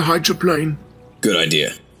 Take the hydroplane. Good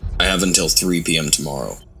idea. I have until 3 p.m.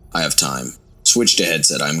 tomorrow. I have time. Switch to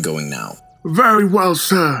headset, I'm going now. Very well,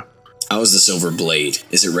 sir. How's the silver blade?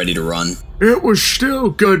 Is it ready to run? It was still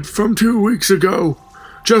good from 2 weeks ago.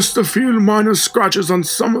 Just a few minor scratches on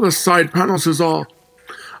some of the side panels is all.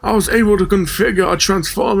 I was able to configure a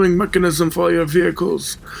transforming mechanism for your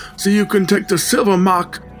vehicles, so you can take the silver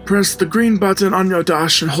mark, press the green button on your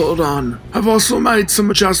dash and hold on. I've also made some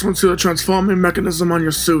adjustments to the transforming mechanism on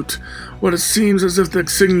your suit, but it seems as if the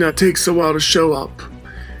insignia takes a while to show up.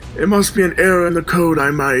 It must be an error in the code I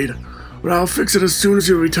made, but I'll fix it as soon as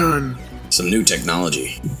you return. Some new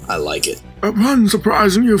technology. I like it. Upon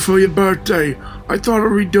surprising you for your birthday, I thought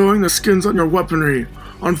of redoing the skins on your weaponry.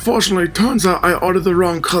 Unfortunately, it turns out I ordered the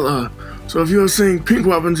wrong color, so if you are seeing pink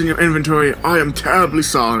weapons in your inventory, I am terribly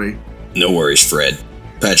sorry. No worries, Fred.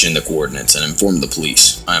 Patch in the coordinates and inform the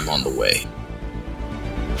police. I am on the way.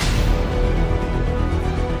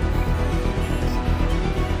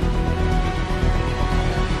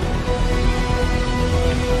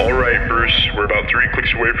 Alright, Bruce, we're about 3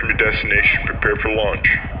 clicks away from your destination. Prepare for launch.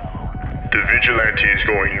 The Vigilante is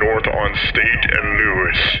going north on State and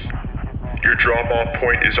Lewis. Your drop-off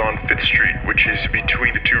point is on 5th Street, which is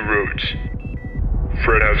between the 2 roads.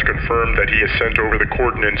 Fred has confirmed that he has sent over the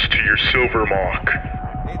coordinates to your silver mark.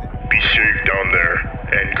 Be safe down there,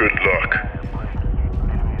 and good luck.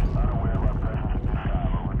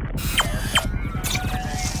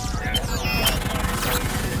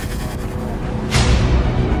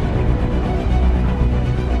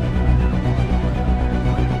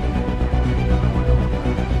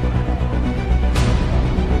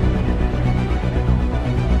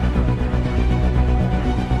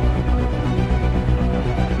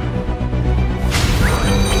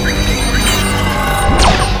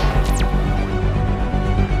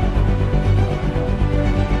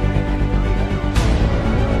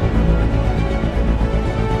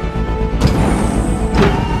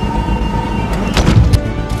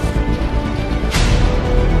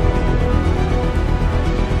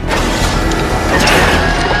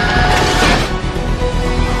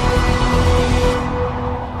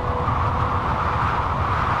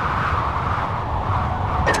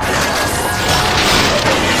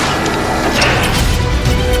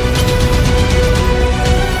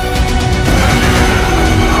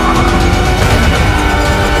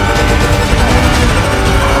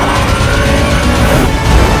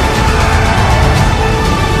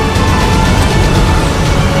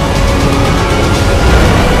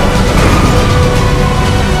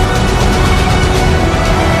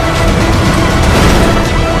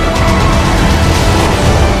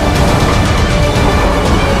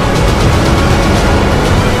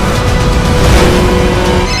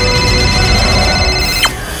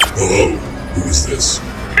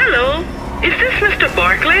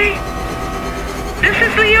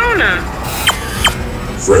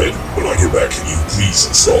 Fred, when I get back, can you please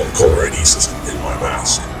install the caller ID system in my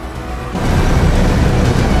mask?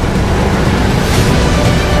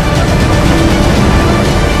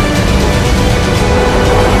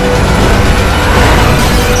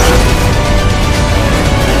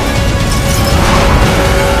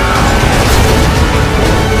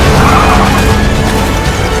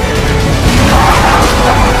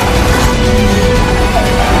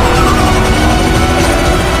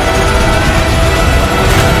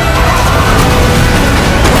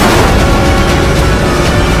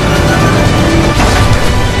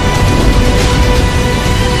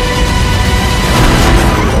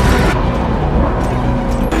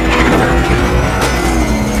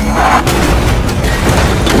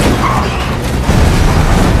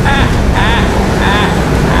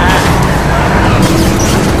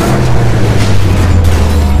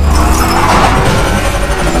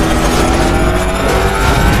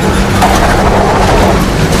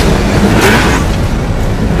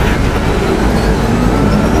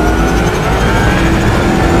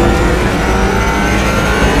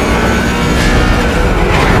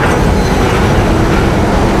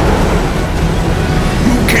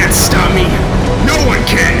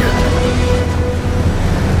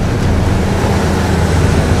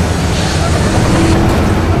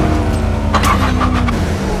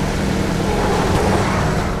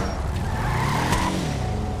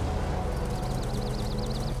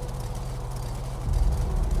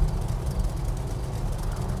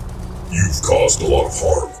 You've caused a lot of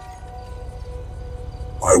harm.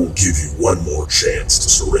 I will give you one more chance to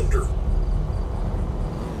surrender,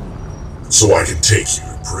 so I can take you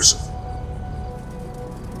to prison.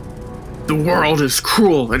 The world is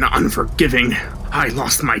cruel and unforgiving. I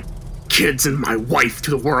lost my kids and my wife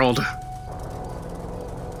to the world.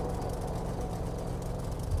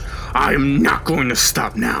 I am not going to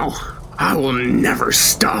stop now. I will never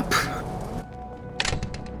stop.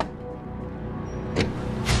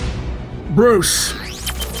 Bruce,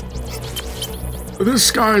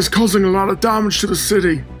 this guy is causing a lot of damage to the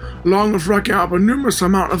city, along with racking up a numerous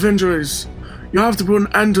amount of injuries. You have to put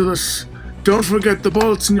an end to this. Don't forget the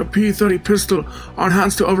bullets in your P-30 pistol are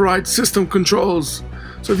enhanced to override system controls.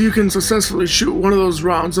 So if you can successfully shoot one of those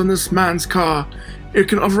rounds on this man's car, it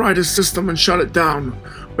can override his system and shut it down.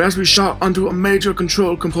 But it has to be shot onto a major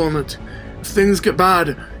control component. If things get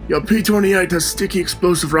bad, your P-28 has sticky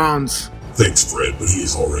explosive rounds. Thanks, Fred, but he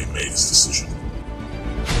has already made his decision.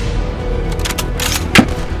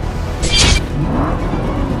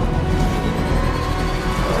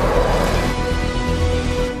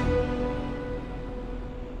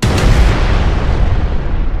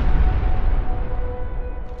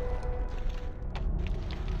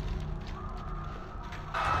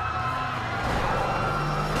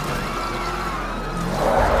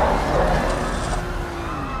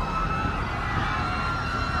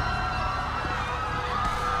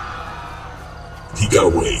 He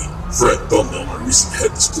got away. Fred thumbnailed my recent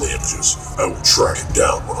head display images. I will track him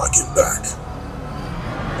down when I get back.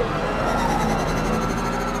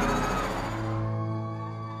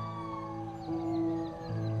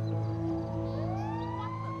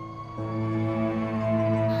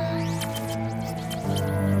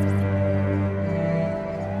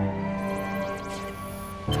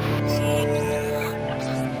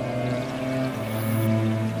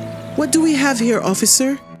 What do we have here,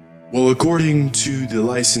 officer? Well, according to the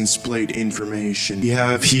license plate information, we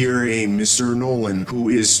have here a Mr. Nolan, who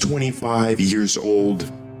is 25 years old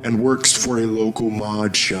and works for a local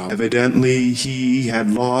mod shop. Evidently, he had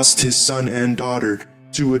lost his son and daughter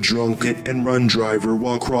to a drunk hit-and-run driver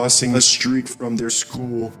while crossing a street from their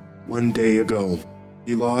school one day ago.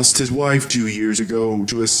 He lost his wife 2 years ago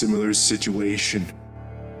to a similar situation.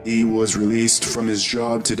 He was released from his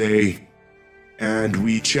job today, and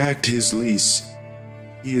we checked his lease.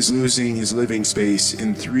 He is losing his living space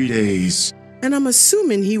in 3 days. And I'm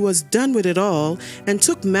assuming he was done with it all and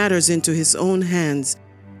took matters into his own hands.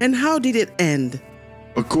 And how did it end?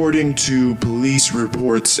 According to police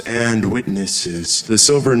reports and witnesses, the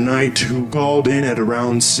Silver Knight who called in at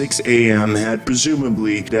around 6 a.m. had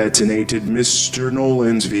presumably detonated Mr.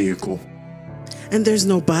 Nolan's vehicle. And there's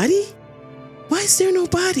no body? Why is there no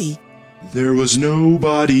body? There was no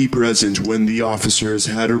body present when the officers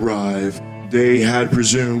had arrived. They had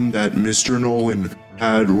presumed that Mr. Nolan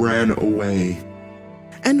had ran away.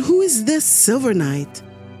 And who is this Silver Knight?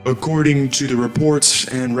 According to the reports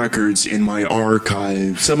and records in my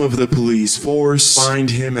archive, some of the police force find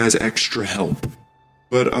him as extra help,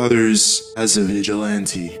 but others as a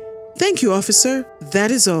vigilante. Thank you, officer.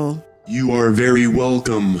 That is all. You are very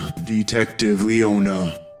welcome, Detective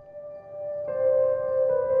Leona.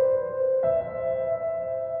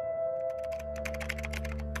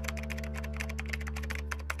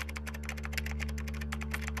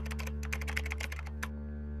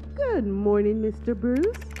 Good morning, Mr. Bruce.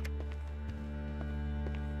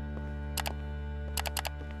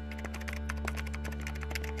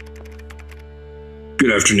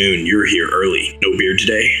 Good afternoon. You're here early. No beer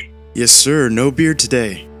today? Yes, sir. No beer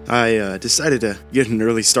today. I decided to get an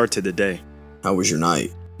early start to the day. How was your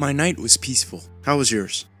night? My night was peaceful. How was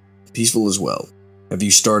yours? Peaceful as well. Have you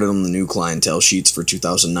started on the new clientele sheets for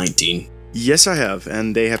 2019? Yes, I have,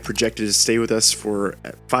 and they have projected to stay with us for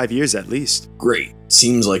 5 years at least. Great.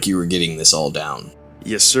 Seems like you were getting this all down.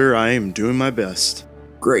 Yes, sir. I am doing my best.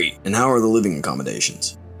 Great. And how are the living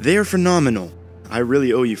accommodations? They are phenomenal. I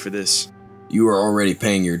really owe you for this. You are already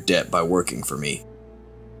paying your debt by working for me.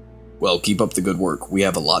 Well, keep up the good work. We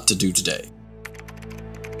have a lot to do today.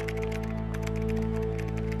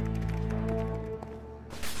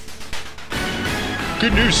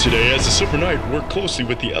 Good news today, as the Silver Knight worked closely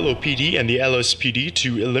with the LOPD and the LSPD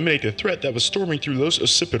to eliminate the threat that was storming through Los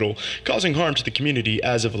Occipital, causing harm to the community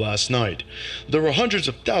as of last night. There were hundreds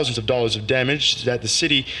of thousands of dollars of damage that the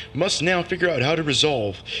city must now figure out how to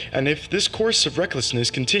resolve, and if this course of recklessness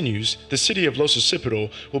continues, the city of Los Occipital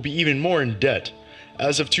will be even more in debt.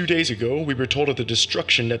 As of 2 days ago, we were told of the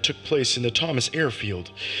destruction that took place in the Thomas airfield.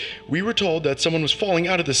 We were told that someone was falling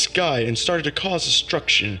out of the sky and started to cause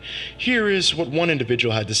destruction. Here is what one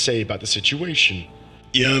individual had to say about the situation.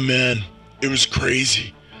 Yeah, man, it was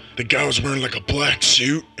crazy. The guy was wearing like a black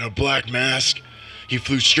suit and a black mask. He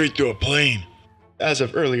flew straight through a plane. As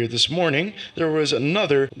of earlier this morning, there was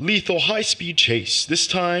another lethal high-speed chase. This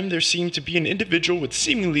time, there seemed to be an individual with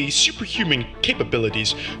seemingly superhuman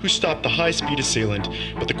capabilities who stopped the high-speed assailant.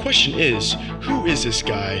 But the question is, who is this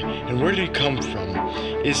guy, and where did he come from?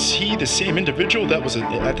 Is he the same individual that was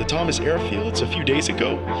at the Thomas Airfields a few days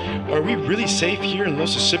ago? Are we really safe here in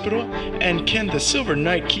Los CsyMusic? And can the Silver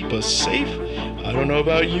Knight keep us safe? I don't know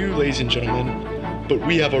about you, ladies and gentlemen, but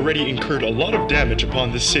we have already incurred a lot of damage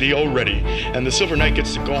upon this city already, and the Silver Knight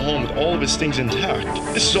gets to go home with all of his things intact.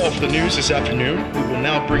 This is all for the news this afternoon. We will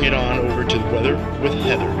now bring it on over to the weather with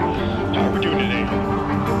Heather. How are we doing today?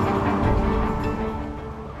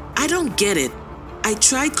 I don't get it. I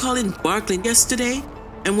tried calling Buckley yesterday,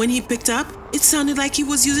 and when he picked up, it sounded like he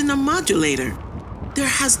was using a modulator. There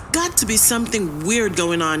has got to be something weird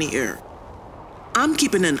going on here. I'm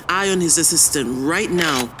keeping an eye on his assistant right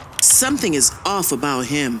now. Something is off about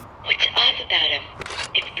him. What's off about him?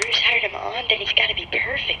 If Bruce hired him on, then he's gotta be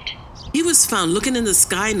perfect. He was found looking in the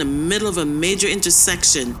sky in the middle of a major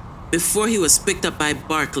intersection before he was picked up by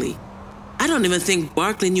Buckley. I don't even think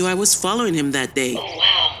Buckley knew I was following him that day. Oh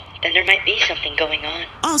wow, then there might be something going on.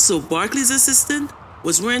 Also, Buckley's assistant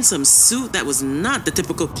was wearing some suit that was not the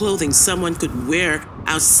typical clothing someone could wear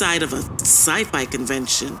outside of a sci-fi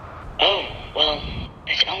convention. Oh, well,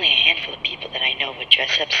 there's only a handful of people that I know would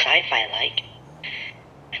dress up sci-fi like.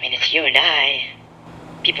 I mean, it's you and I.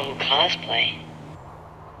 People who cosplay.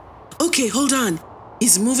 Okay, hold on.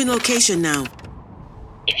 He's moving location now.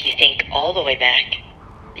 If you think all the way back,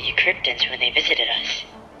 the Eucryptans when they visited us.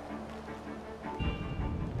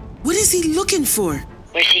 What is he looking for?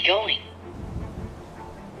 Where's he going?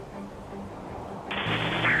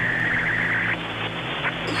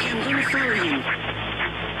 Okay, I'm gonna follow him.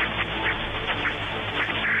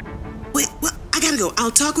 Wait, what? I gotta go.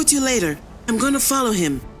 I'll talk with you later. I'm gonna follow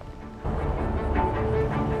him.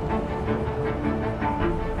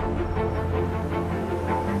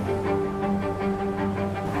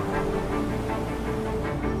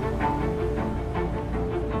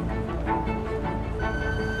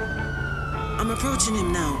 I'm approaching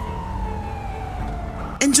him now.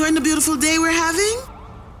 Enjoying the beautiful day we're having?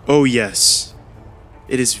 Oh, yes.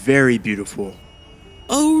 It is very beautiful.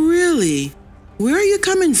 Oh, really? Where are you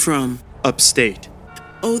coming from? Upstate.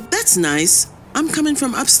 Oh, that's nice. I'm coming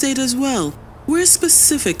from upstate as well. Where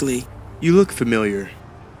specifically? You look familiar.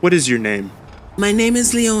 What is your name? My name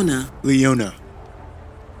is Leona. Leona.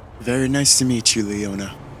 Very nice to meet you,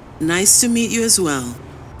 Leona. Nice to meet you as well.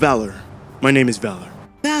 Valor. My name is Valor.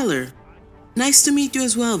 Valor. Nice to meet you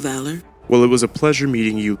as well, Valor. Well, it was a pleasure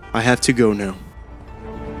meeting you. I have to go now.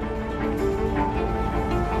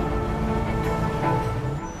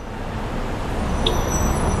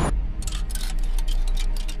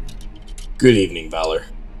 Good evening, Valor.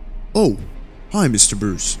 Oh, hi, Mr.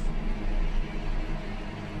 Bruce.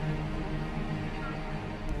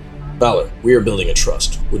 Valor, we are building a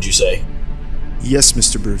trust, would you say? Yes,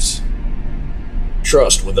 Mr. Bruce.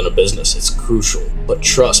 Trust within a business is crucial, but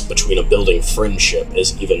trust between a building friendship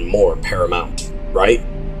is even more paramount, right?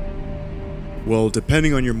 Well,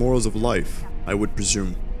 depending on your morals of life, I would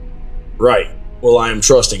presume. Right. Well, I am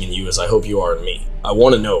trusting in you as I hope you are in me. I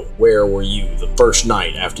want to know, where were you the first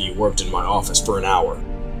night after you worked in my office for an hour?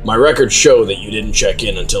 My records show that you didn't check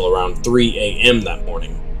in until around 3 a.m. that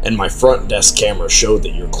morning, and my front desk camera showed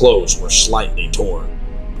that your clothes were slightly torn.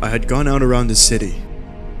 I had gone out around the city.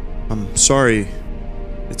 I'm sorry.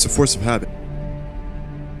 It's a force of habit.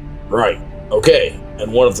 Right. Okay.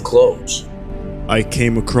 And what of the clothes? I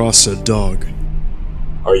came across a dog.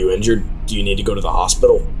 Are you injured? Do you need to go to the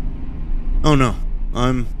hospital? Oh no.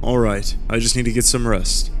 I'm alright. I just need to get some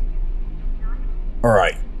rest.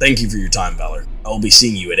 Alright. Thank you for your time, Valor. I will be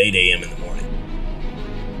seeing you at 8 a.m. in the morning.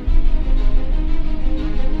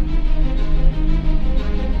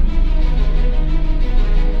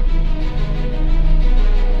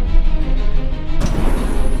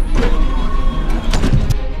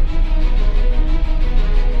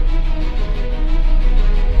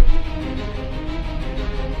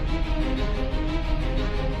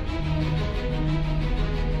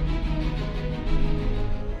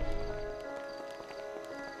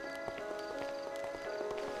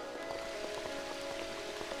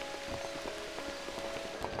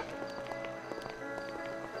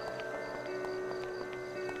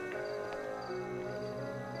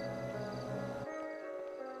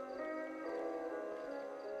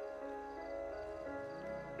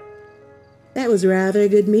 That was rather a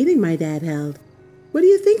good meeting my dad held. What do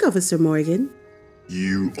you think, Officer Morgan?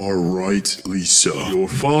 You are right, Lisa. Your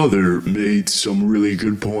father made some really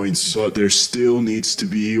good points, but there still needs to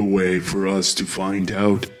be a way for us to find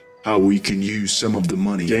out how we can use some of the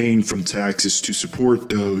money gained from taxes to support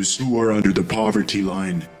those who are under the poverty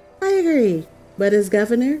line. I agree. But as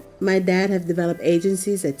governor, my dad have developed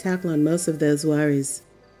agencies that tackle on most of those worries.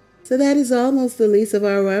 So that is almost the least of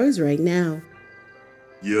our worries right now.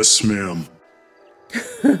 Yes, ma'am.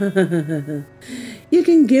 You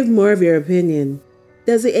can give more of your opinion.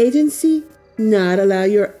 Does the agency not allow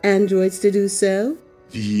your androids to do so?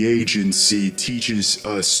 The agency teaches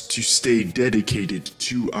us to stay dedicated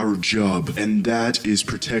to our job, and that is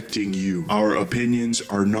protecting you. Our opinions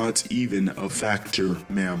are not even a factor,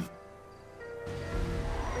 ma'am.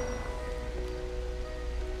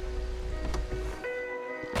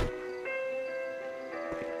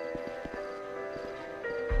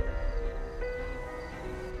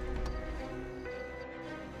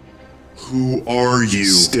 Who are you?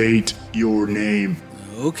 State your name.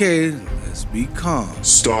 Okay, let's be calm.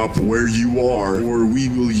 Stop where you are, or we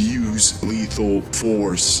will use lethal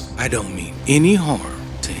force. I don't mean any harm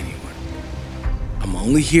to anyone. I'm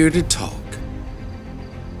only here to talk.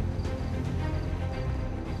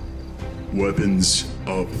 Weapons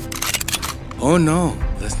up. Oh no,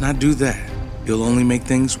 let's not do that. You'll only make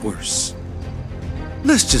things worse.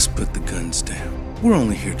 Let's just put the guns down. We're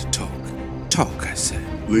only here to talk. Talk, I said.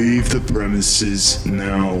 Leave the premises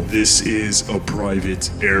now. This is a private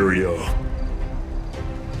area.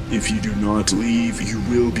 If you do not leave, you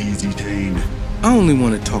will be detained. I only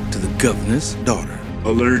want to talk to the governor's daughter.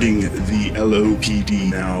 Alerting the LOPD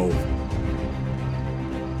now.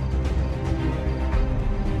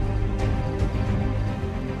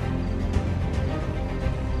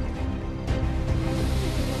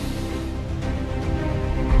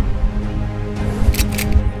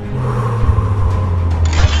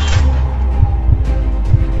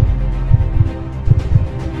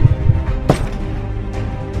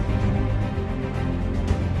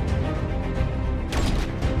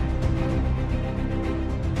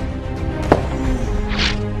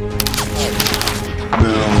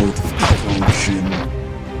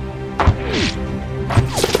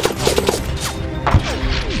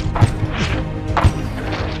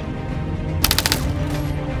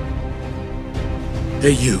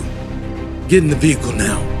 Hey you, get in the vehicle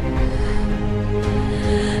now.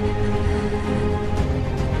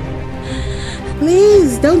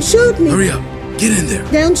 Please, don't shoot me. Hurry up, get in there.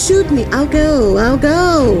 Don't shoot me. I'll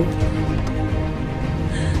go.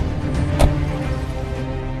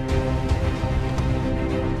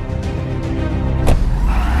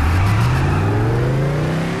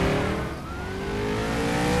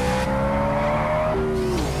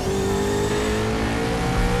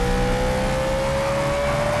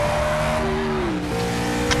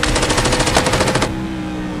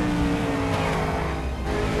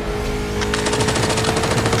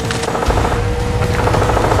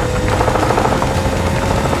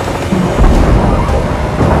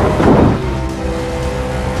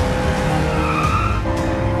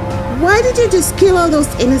 Why did you just kill all those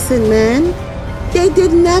innocent men? They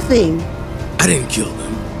did nothing. I didn't kill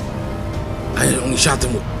them. I only shot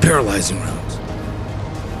them with paralyzing rounds.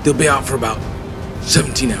 They'll be out for about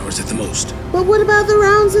 17 hours at the most. But what about the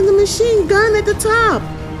rounds in the machine gun at the top?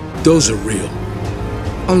 Those are real.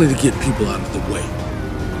 Only to get people out of the way.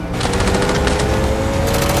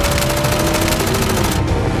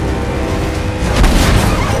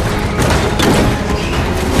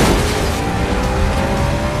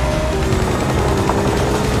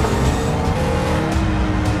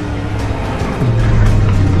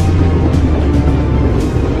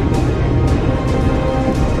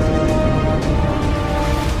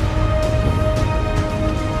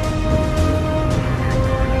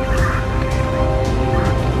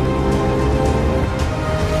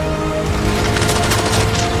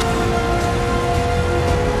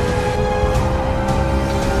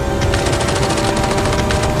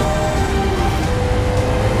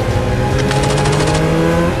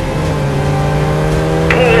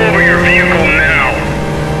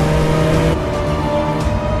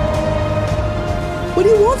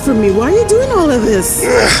 Why are you doing all of this?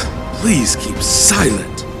 Please keep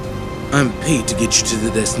silent. I'm paid to get you to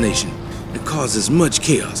the destination and cause as much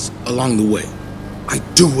chaos along the way. I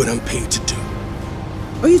do what I'm paid to do.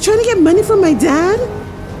 Are you trying to get money from my dad?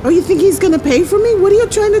 Or you think he's gonna pay for me? What are you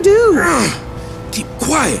trying to do? Keep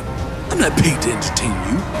quiet. I'm not paid to entertain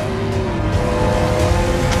you.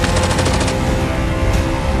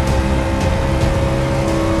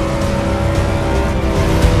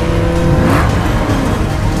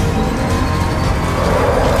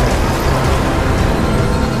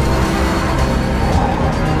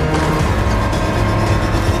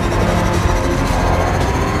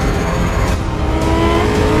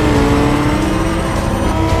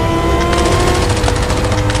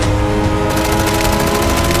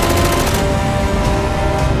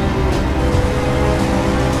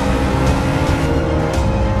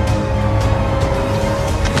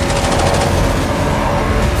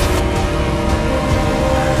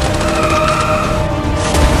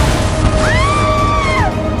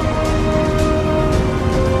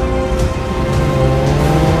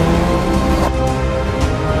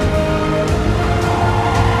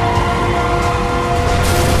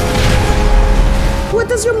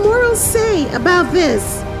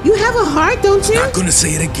 this? You have a heart, don't you? Not gonna say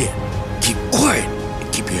it again. Keep quiet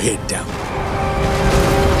and keep your head down.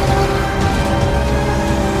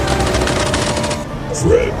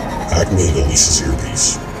 Fred, hack me into Lisa's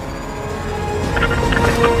earpiece.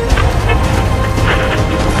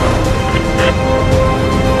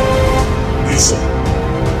 Lisa.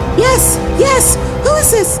 Yes, who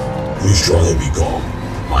is this? Please try and be calm.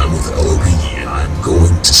 I'm with LOPD and I'm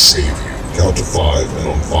going to save you. Count to 5, and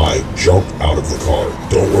on 5, jump out of the car.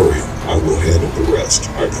 Don't worry, I will handle the rest,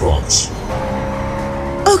 I promise.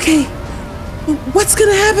 Okay, what's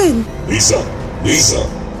gonna happen? Lisa,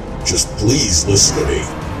 just please listen to me.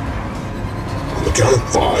 On the count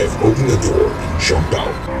of 5, open the door and jump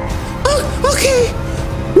out. Oh, okay.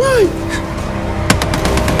 1,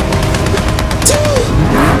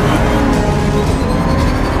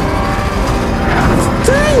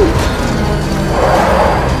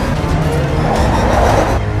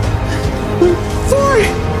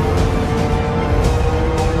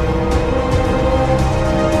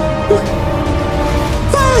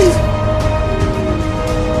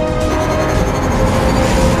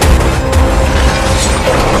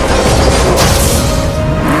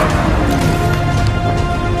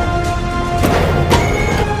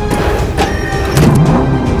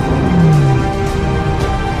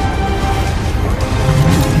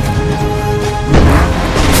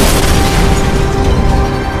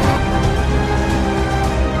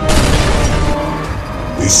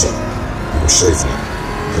 Lisa, you are safe now.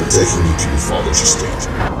 I'm taking you to your father's estate.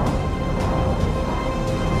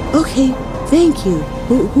 Okay, thank you.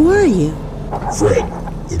 Who are you? Fred,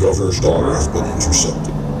 the governor's daughter has been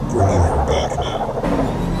intercepted. Bringing her back now.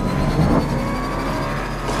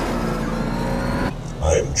 I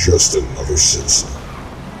am just another citizen.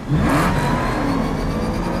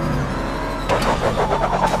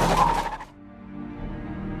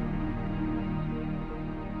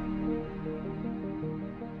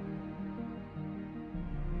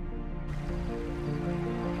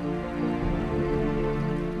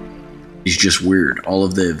 It's just weird, all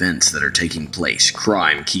of the events that are taking place.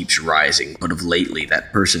 Crime keeps rising, but of lately,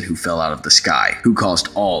 that person who fell out of the sky, who caused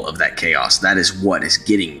all of that chaos, that is what is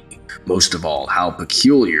getting me. Most of all, how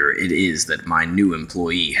peculiar it is that my new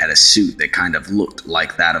employee had a suit that kind of looked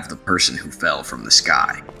like that of the person who fell from the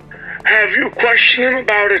sky. Have you questioned him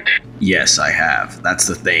about it? Yes, I have. That's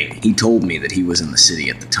the thing. He told me that he was in the city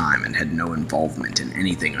at the time and had no involvement in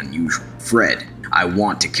anything unusual. Fred, I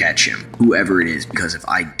want to catch him, whoever it is, because if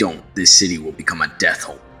I don't, this city will become a death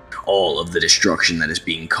hole. All of the destruction that is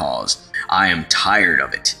being caused. I am tired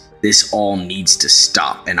of it. This all needs to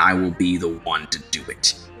stop, and I will be the one to do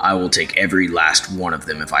it. I will take every last one of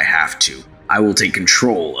them if I have to. I will take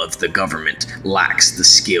control if the government lacks the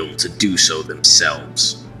skill to do so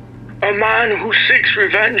themselves. A man who seeks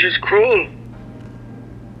revenge is cruel,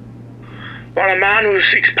 while a man who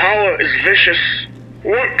seeks power is vicious.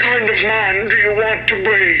 What kind of man do you want to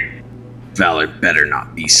be? Valor better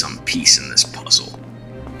not be some piece in this puzzle.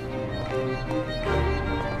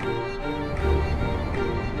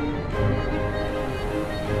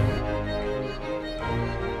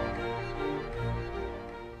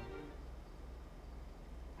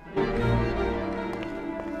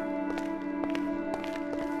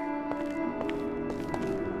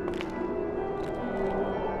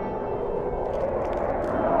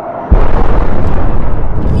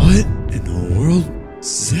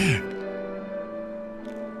 Zach.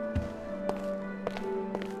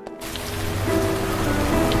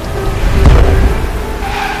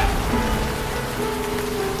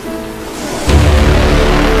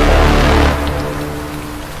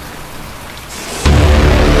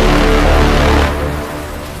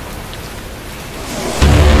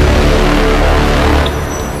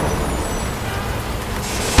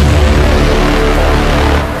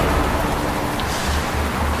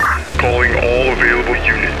 Calling all available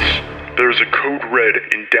units. There's a code red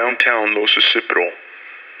in downtown DiscipL.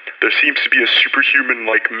 There seems to be a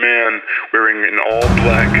superhuman-like man wearing an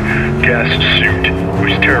all-black gassed suit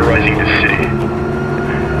who's terrorizing the city.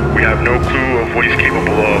 We have no clue of what he's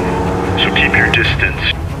capable of, so keep your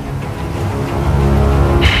distance.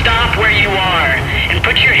 Stop where you are, and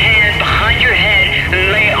put your hands behind your head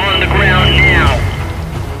and lay on the ground now.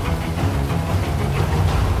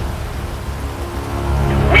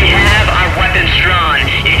 We have our weapons drawn.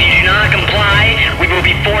 If you do not comply, we will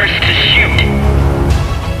be forced to shoot.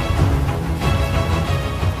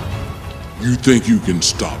 You think you can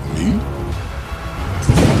stop me?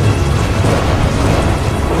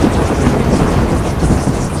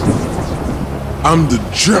 I'm the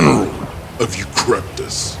general of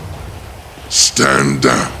Eucryptus. Stand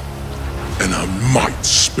down, and I might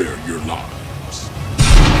spare your lives.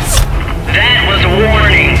 That was a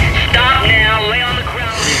warning. Stop now, lay on the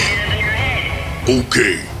ground with your hands on your head.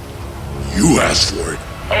 Okay. You asked for it.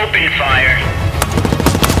 Open fire.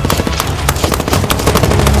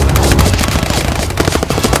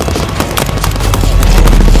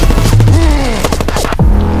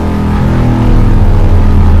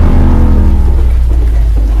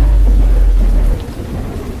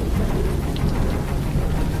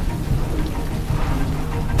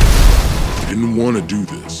 Didn't want to do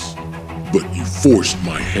this, but you forced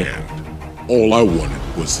my hand. All I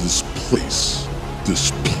wanted was this place,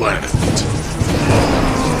 this planet.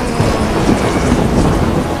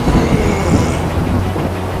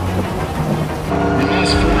 We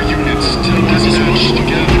lost 4 units. Tell dispatch to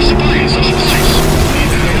gather supplies officers.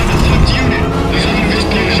 Need help. Unlocked unit. There's an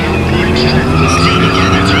explosion on Boarding Street.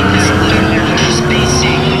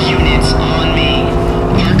 Spacing units on me.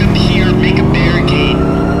 Park up here, make a barricade.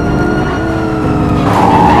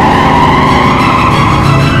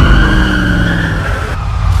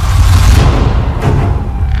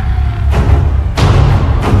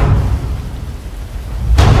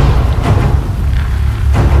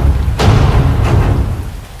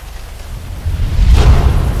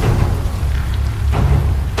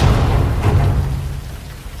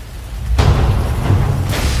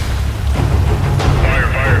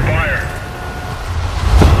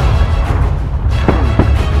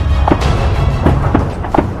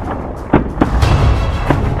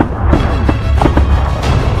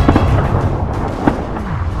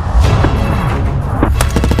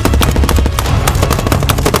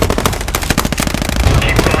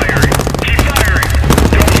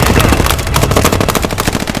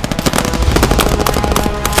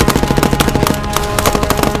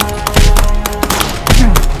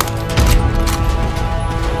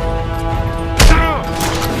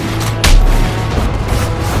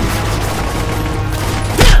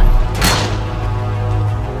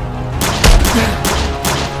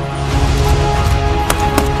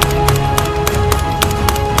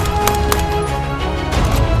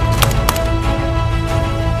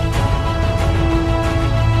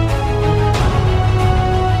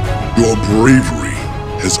 Your bravery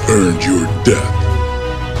has earned your death.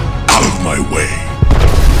 Out of my way.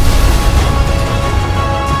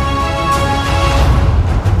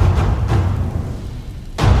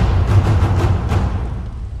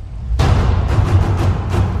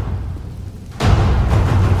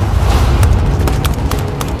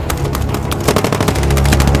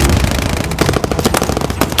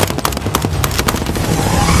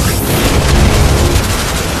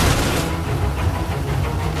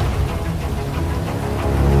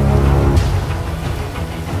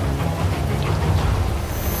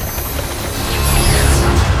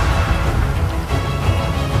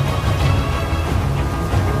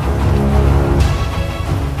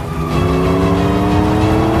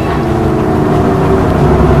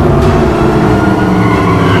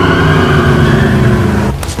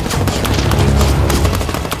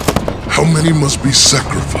 How many must be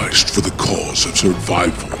sacrificed for the cause of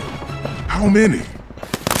survival? How many?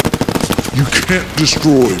 You can't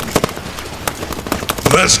destroy me.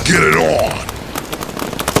 Let's get it on!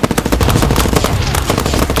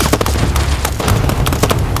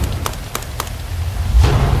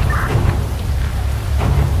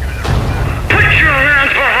 Put your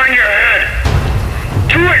hands behind your head!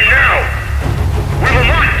 Do it now! We will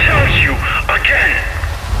not tell you again!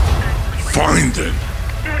 Fine then.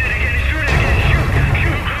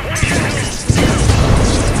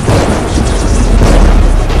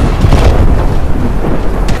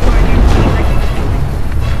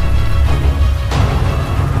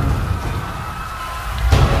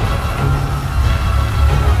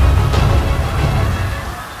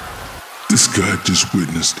 This guy just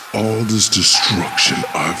witnessed all this destruction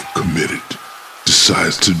I've committed.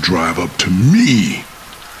 Decides to drive up to me.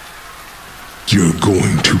 You're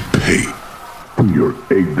going to pay for your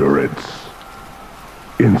ignorance,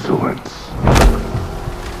 insolence.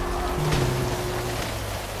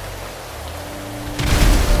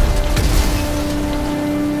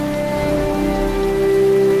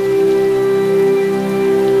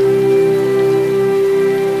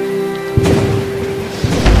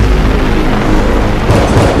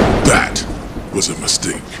 Was a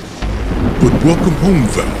mistake. But welcome home,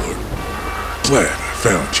 Valor. Glad I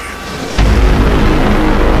found you.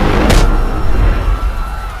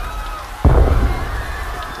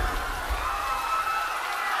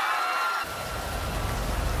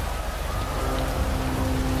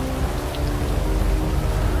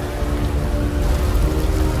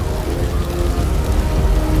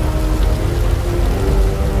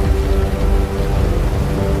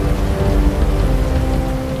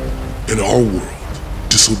 In our world,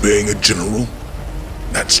 disobeying a general?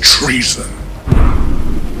 That's treason.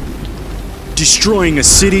 Destroying a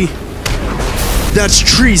city? That's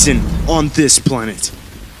treason on this planet.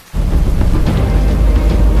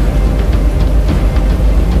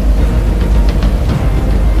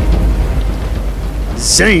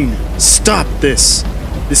 Zane, stop this!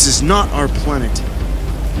 This is not our planet.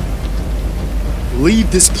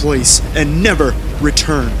 Leave this place and never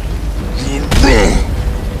return. You're wrong!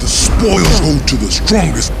 The spoils go to the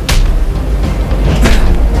strongest.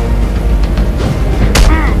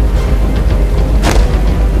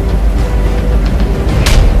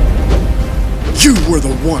 You were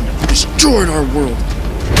the one who destroyed our world.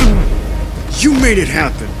 You made it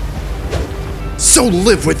happen. So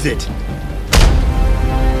live with it.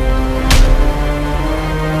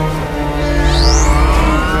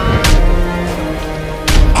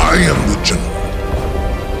 I am the general.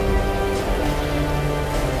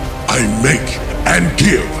 I make and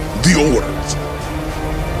give the orders.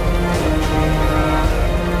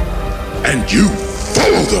 And you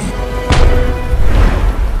follow them.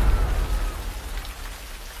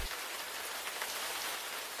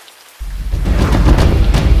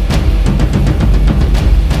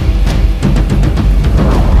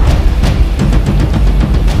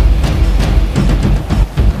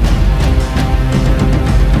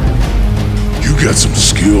 Got some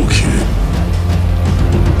skill, kid.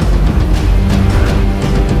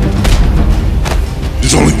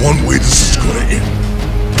 There's only one way this is gonna end.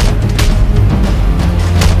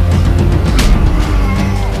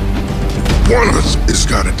 One of us is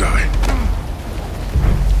gotta die.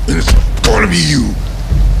 And it's gonna be you.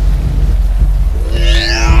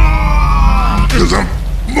 Because I'm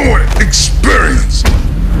more experienced.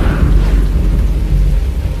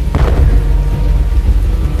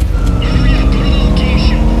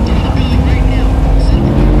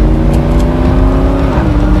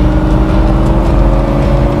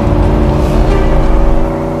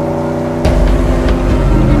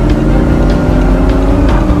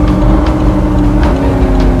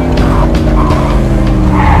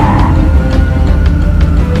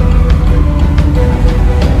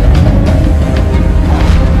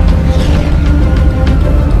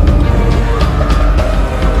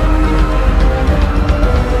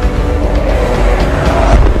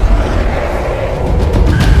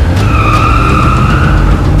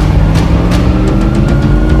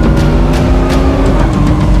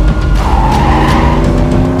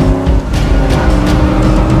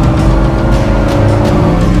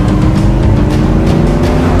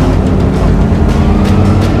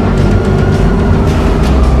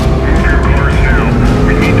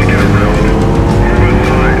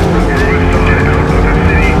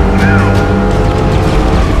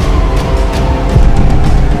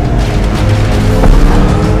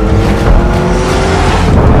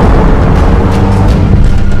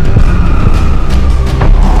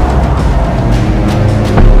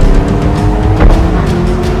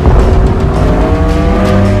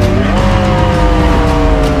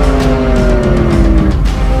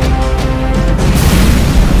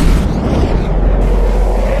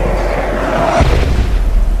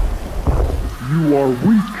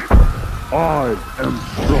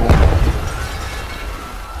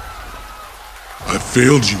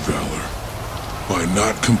 Failed you, Valor, by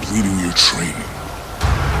not completing your training.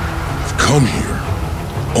 I've come here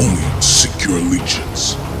only to seek your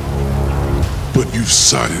allegiance. But you've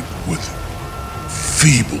sided with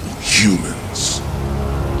feeble humans.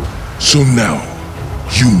 So now,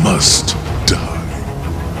 you must die.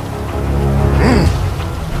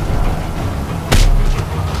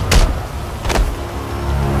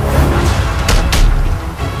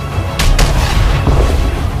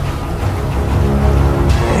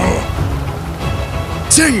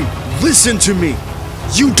 Zane, listen to me.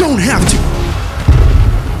 You don't have to.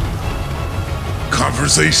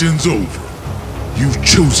 Conversation's over. You've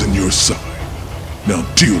chosen your side. Now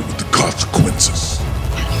deal with the consequences.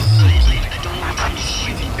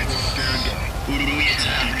 Who do we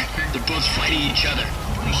attack? They're both fighting each other.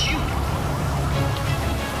 We shoot.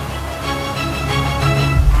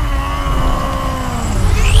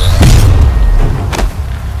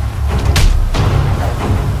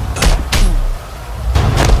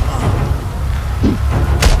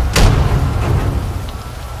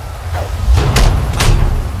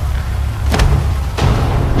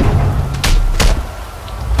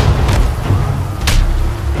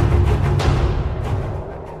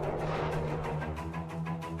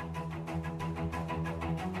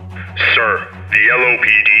 Sir, the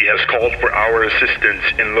LOPD has called for our assistance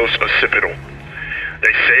in Los Occipital.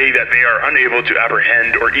 They say that they are unable to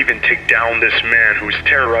apprehend or even take down this man who is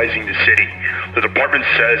terrorizing the city. The department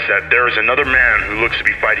says that there is another man who looks to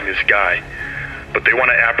be fighting this guy, but they want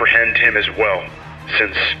to apprehend him as well,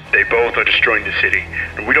 since they both are destroying the city,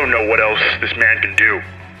 and we don't know what else this man can do.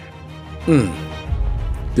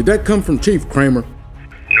 Did that come from Chief Kramer?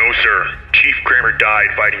 No, sir. Chief Kramer died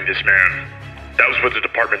fighting this man. That was what the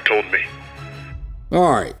department told me.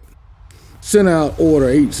 Alright. Send out Order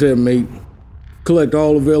 878. Collect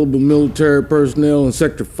all available military personnel in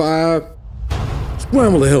Sector 5.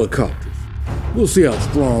 Scramble the helicopters. We'll see how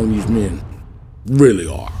strong these men really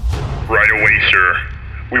are. Right away, sir.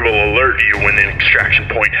 We will alert you when the extraction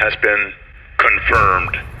point has been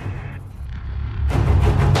confirmed.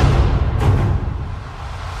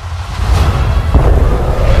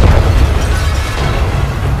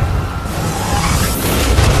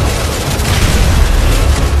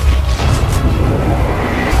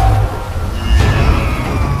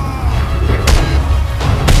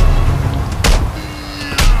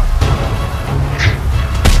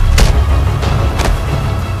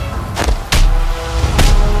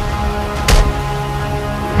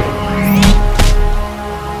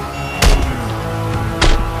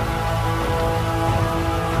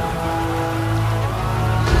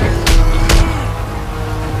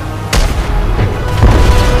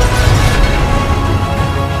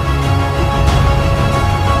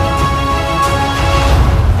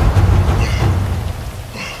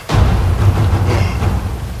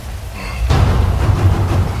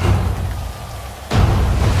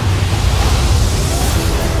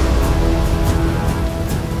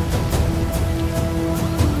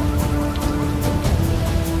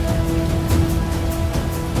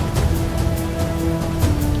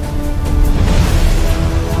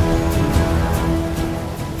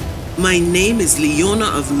 My name is Leona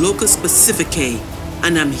of Locus Pacificae,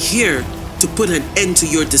 and I'm here to put an end to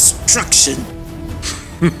your destruction.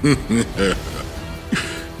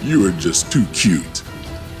 You are just too cute.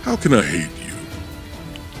 How can I hate you?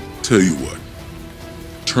 Tell you what,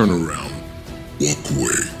 turn around, walk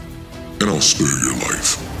away, and I'll spare your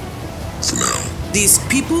life. For now. These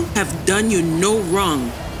people have done you no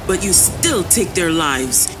wrong, but you still take their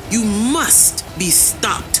lives. You must be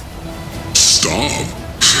stopped. Stop?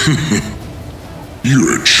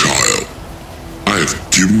 You're a child. I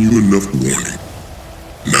have given you enough warning.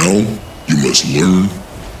 Now, you must learn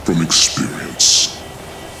from experience.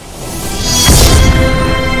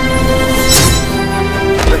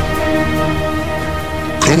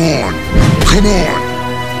 Come on! Come on!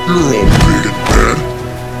 You're all big and bad.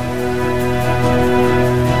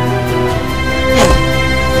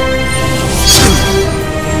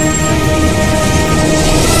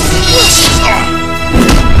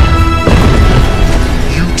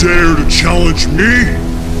 Dare to challenge me?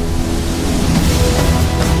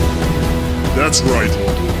 That's right.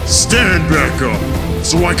 Stand back up,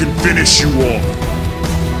 so I can finish you off.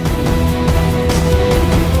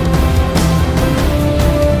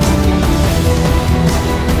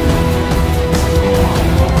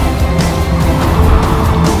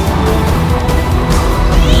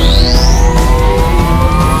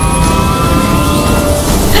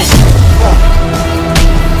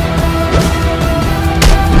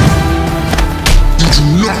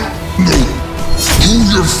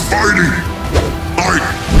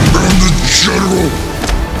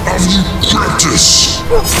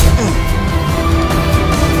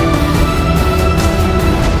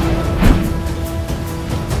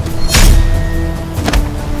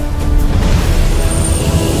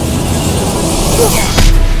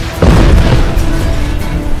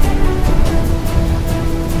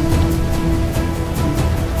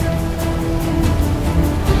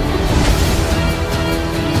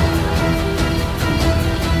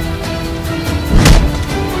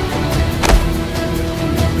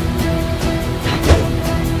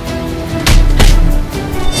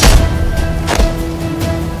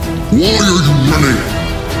 Why are you running?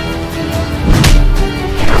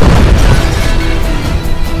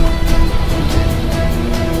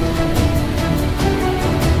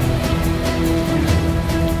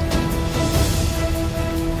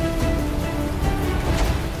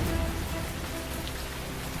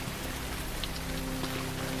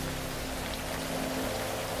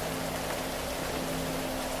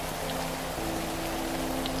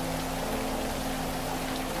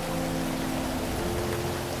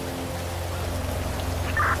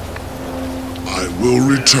 Will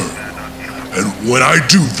return, and when I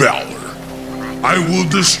do, Valor, I will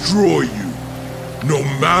destroy you. No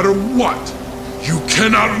matter what, you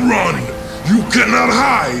cannot run, you cannot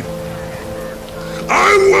hide.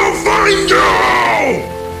 I will find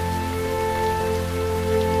you!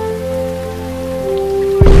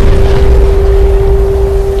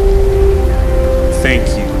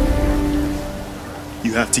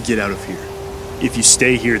 have to get out of here. If you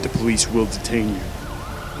stay here, the police will detain you.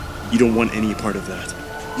 You don't want any part of that.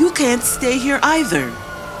 You can't stay here either.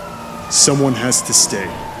 Someone has to stay.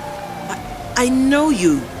 I know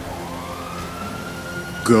you.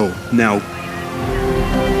 Go, now.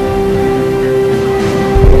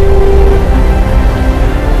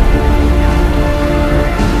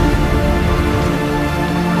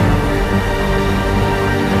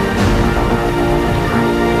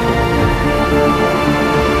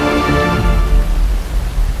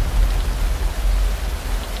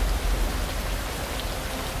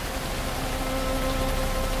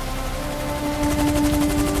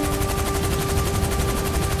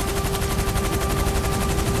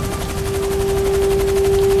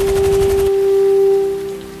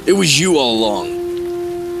 It was you all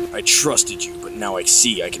along. I trusted you, but now I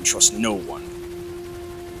see I can trust no one.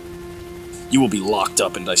 You will be locked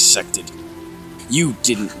up and dissected. You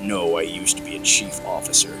didn't know I used to be a chief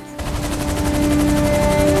officer.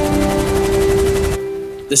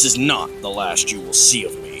 This is not the last you will see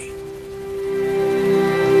of me.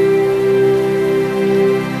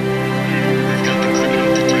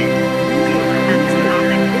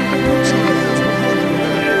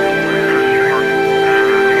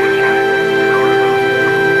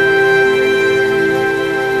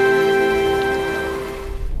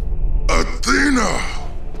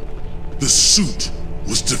 The suit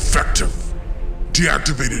was defective.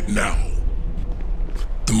 Deactivate it now.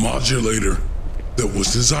 The modulator that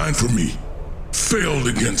was designed for me failed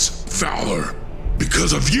against Valor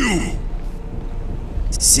because of you.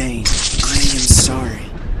 Zane, I am sorry.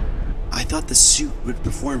 I thought the suit would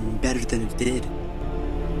perform better than it did.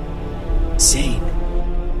 Zane,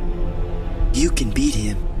 you can beat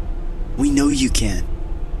him. We know you can.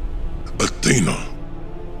 Athena,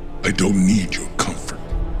 I don't need your comfort.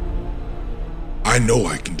 I know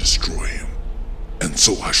I can destroy him, and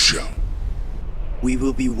so I shall. We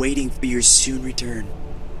will be waiting for your soon return.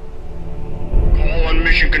 Call on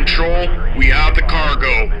mission control. We have the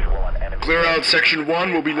cargo. Clear out section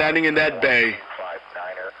 1. We'll be landing in that bay.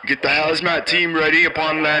 Get the hazmat team ready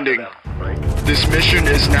upon landing. This mission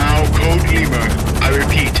is now Code Lemur. I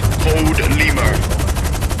repeat, Code Lemur.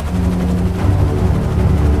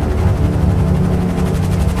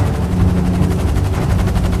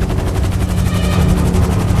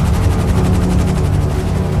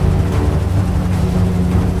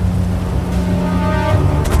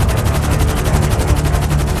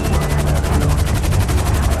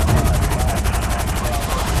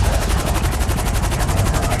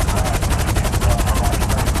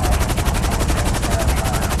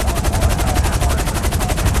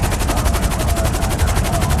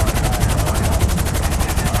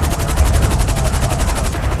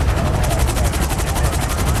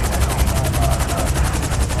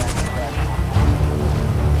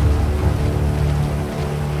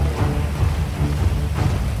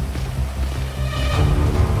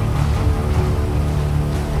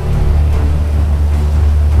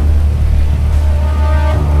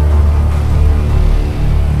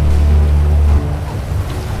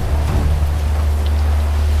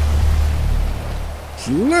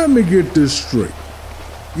 Let me get this straight.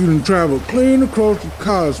 You done traveled clean across the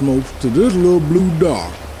cosmos to this little blue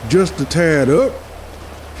dot just to tie it up?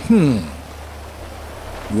 You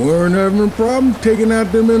weren't having a problem taking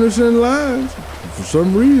out them innocent lives. For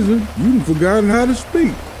some reason, you done forgotten how to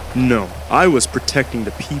speak. No, I was protecting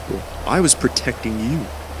the people. I was protecting you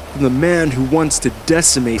from the man who wants to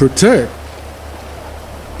decimate... Protect?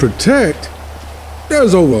 Protect?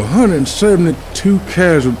 There's over 172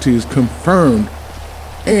 casualties confirmed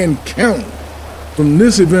and counting from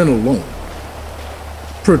this event alone.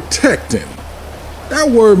 Protecting.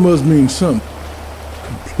 That word must mean something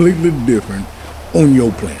completely different on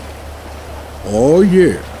your planet. Oh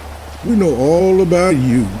yeah, we know all about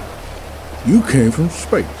you. You came from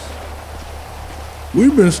space.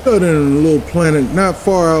 We've been studying a little planet not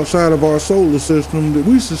far outside of our solar system that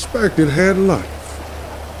we suspected had life.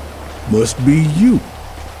 Must be you.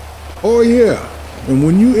 Oh yeah, and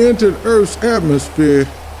when you entered Earth's atmosphere,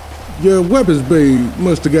 your weapons bay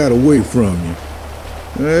must have got away from you.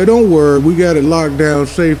 Don't worry, we got it locked down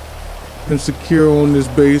safe and secure on this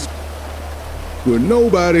base where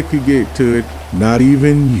nobody could get to it, not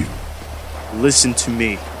even you. Listen to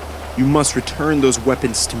me. You must return those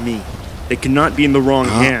weapons to me. They cannot be in the wrong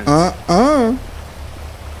hands.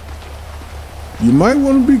 You might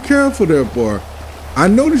want to be careful there, boy. I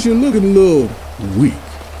notice you're looking a little weak.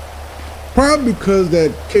 Probably because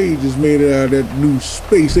that cage is made out of that new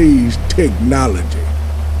space-age technology.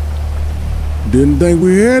 Didn't think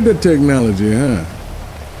we had the technology, huh?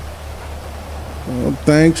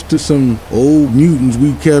 thanks to some old mutants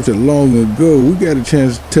we captured long ago, we got a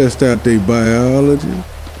chance to test out their biology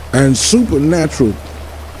and supernatural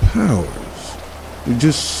powers. It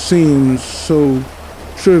just seems so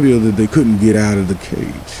trivial that they couldn't get out of the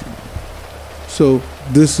cage. So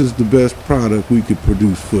this is the best product we could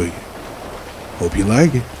produce for you. Hope you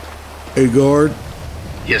like it. Hey, guard.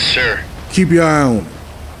 Yes, sir. Keep your eye on him.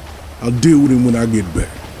 I'll deal with him when I get back.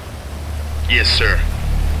 Yes, sir.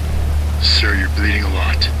 Sir, you're bleeding a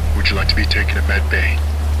lot. Would you like to be taken to med bay?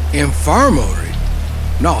 Infirmary?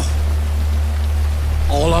 No.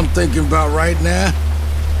 All I'm thinking about right now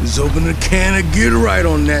is opening a can of get right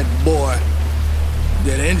on that boy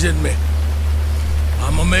that injured me.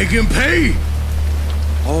 I'ma make him pay.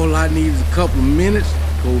 All I need is a couple of minutes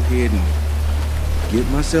to go ahead and get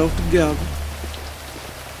myself together.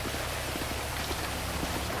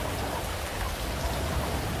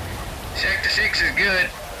 Sector 6 is good.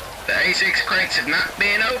 The A6 crates have not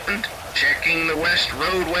been opened. Checking the west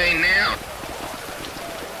roadway now.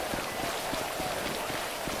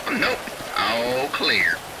 Oh, nope. All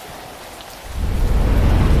clear.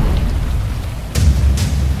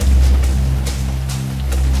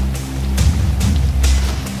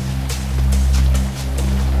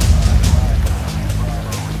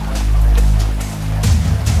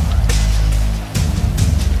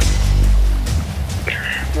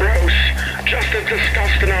 Just as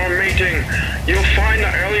discussed in our meeting, you'll find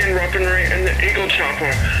the alien weaponry in the Eagle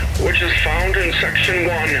Chopper, which is found in Section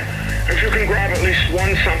 1. If you can grab at least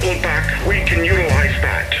one sample back, we can utilize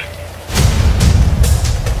that.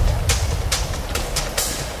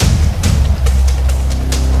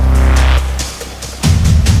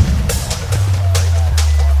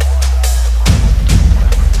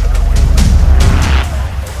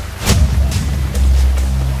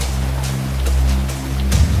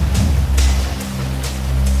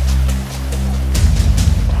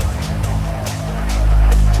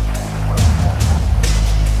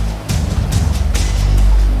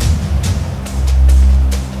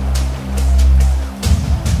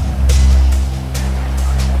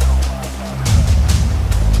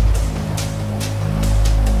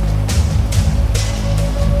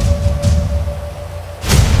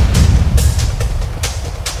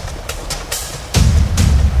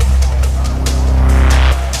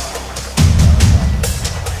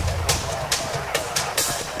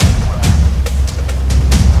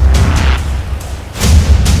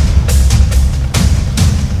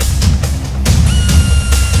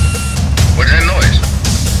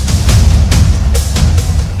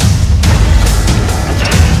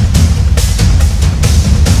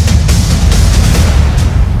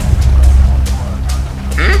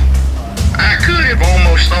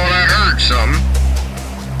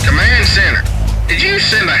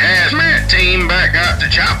 Send a hazmat team back out to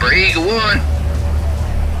Chopper Eagle 1.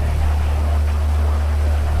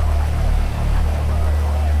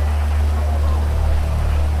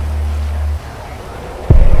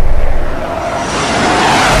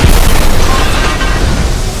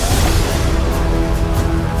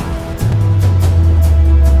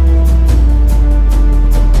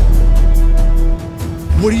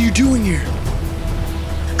 What are you doing here?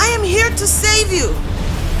 I am here to save you.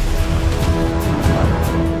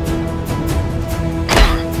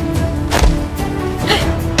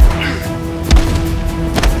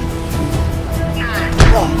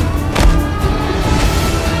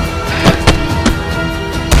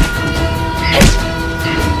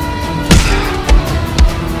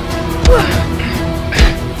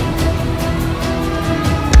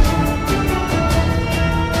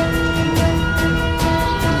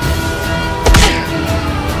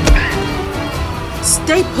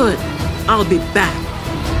 Stay put. I'll be back.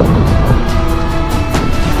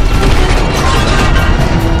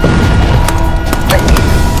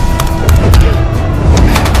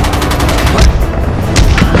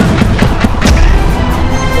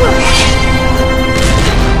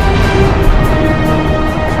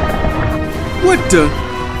 What the?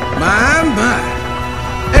 My.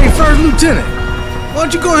 Hey, First Lieutenant, why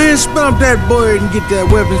don't you go ahead and spell up that boy and get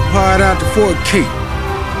that weapons part out to Fort Cape?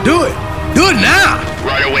 Do it. Do it now!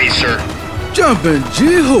 Right away, sir. Jumping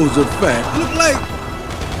Jehoshaphat.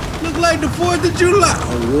 Look like the 4th of July.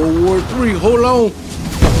 World War III. Hold on.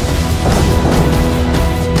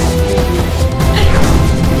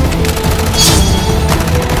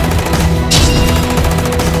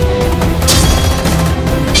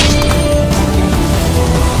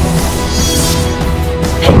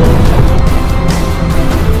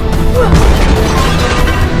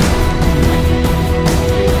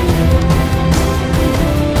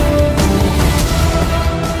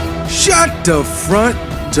 Shut the front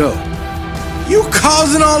door. You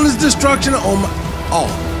causing all this destruction on my... Oh,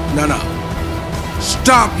 no.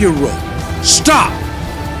 Stop your rope. Stop!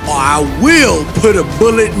 Or I will put a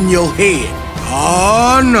bullet in your head.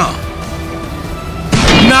 Oh, no.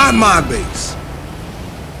 Not my base.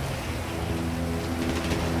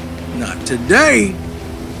 Not today.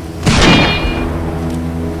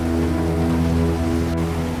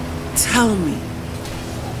 Tell me.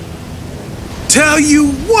 Tell you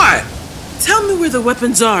what? Tell me where the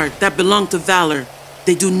weapons are that belong to Valor.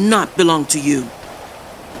 They do not belong to you.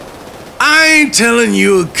 I ain't telling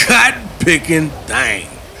you a cotton-picking thing,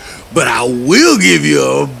 but I will give you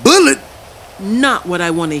a bullet. Not what I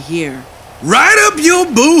want to hear. Right up your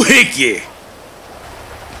boo-hickey.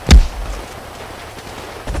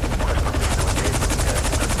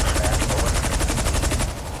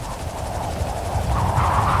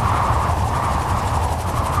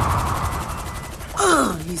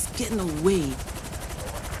 He's getting away.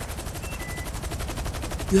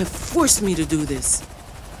 You have forced me to do this.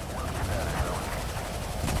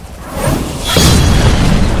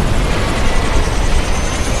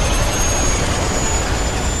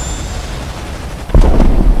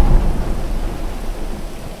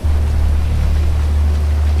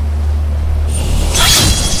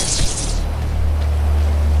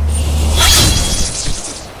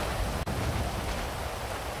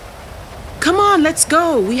 Come on, let's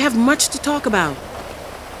go. We have much to talk about.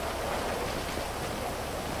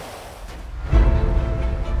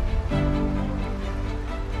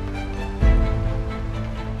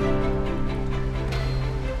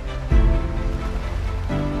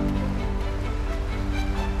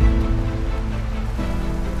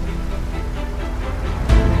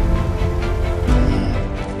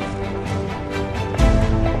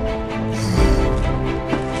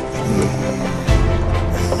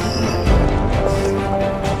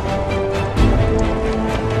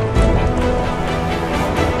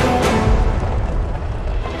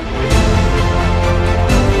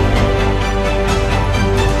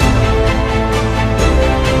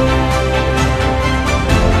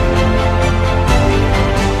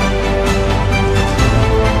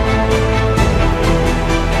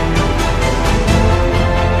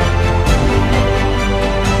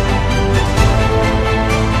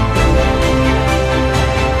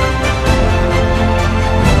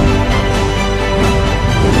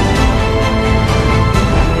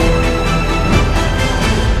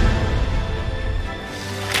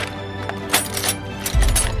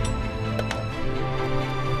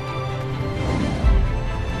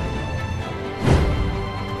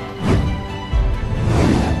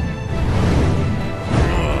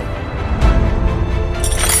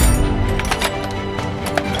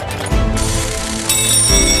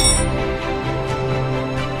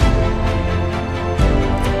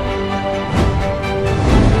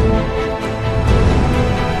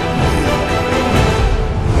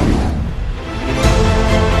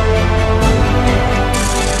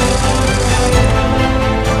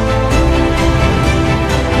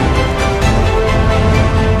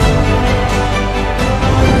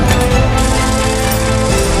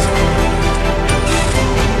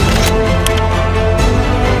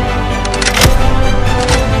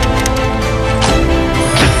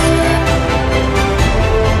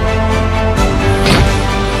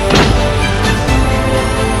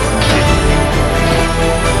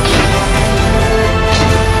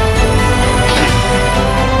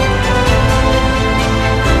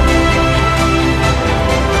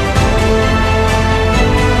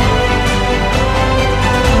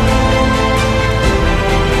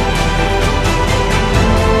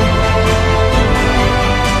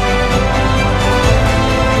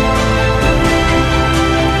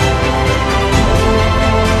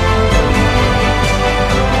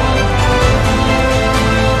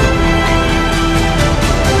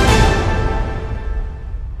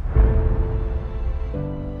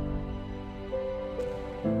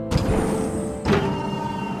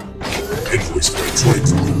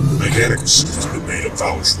 mechanical suit has been made of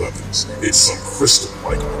Valor's weapons. It's some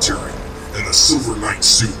crystal-like material, and the Silver Knight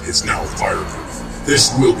suit is now fireproof.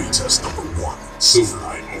 This will be test number 1. Silver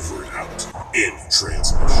Knight over and out. End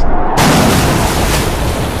transmission.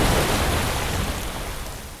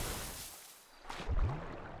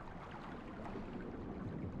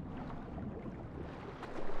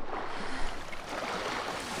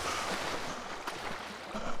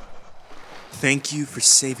 Thank you for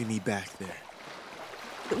saving me back there.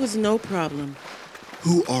 It was no problem.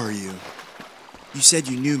 Who are you? You said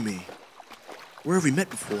you knew me. Where have we met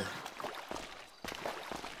before?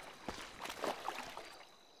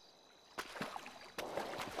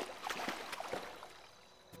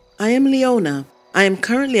 I am Leona, I am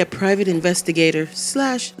currently a private investigator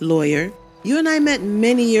 / lawyer. You and I met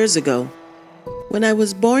many years ago when I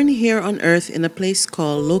was born here on Earth in a place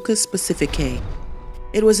called Locus Pacificae.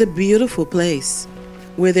 It was a beautiful place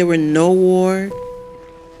where there were no war,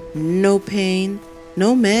 no pain,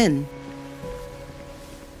 no men.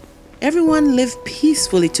 Everyone lived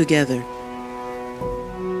peacefully together.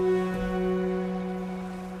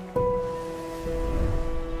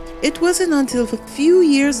 It wasn't until a few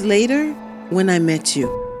years later when I met you.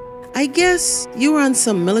 I guess you were on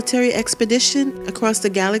some military expedition across the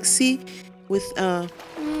galaxy with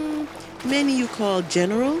many you call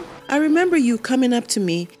general. I remember you coming up to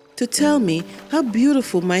me to tell me how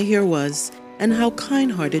beautiful my hair was and how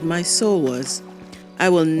kind-hearted my soul was. I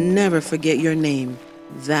will never forget your name,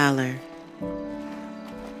 Valor.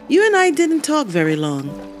 You and I didn't talk very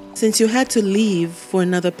long, since you had to leave for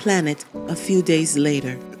another planet a few days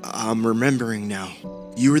later. I'm remembering now.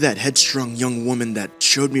 You were that headstrong young woman that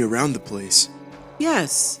showed me around the place.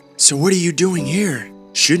 Yes. So what are you doing here?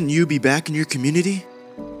 Shouldn't you be back in your community?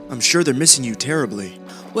 I'm sure they're missing you terribly.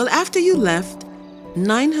 Well, after you left,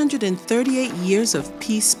 938 years of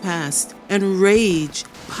peace passed, and rage,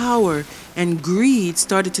 power, and greed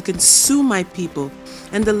started to consume my people,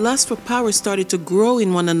 and the lust for power started to grow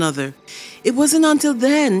in one another. It wasn't until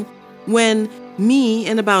then when me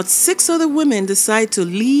and about 6 other women decided to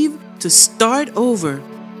leave to start over.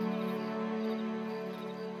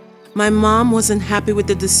 My mom wasn't happy with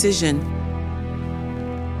the decision,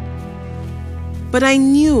 but I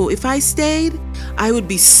knew if I stayed, I would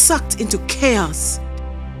be sucked into chaos.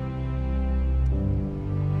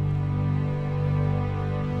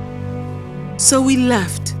 So we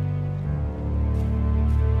left.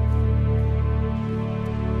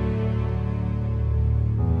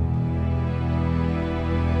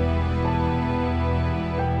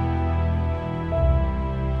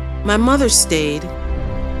 My mother stayed.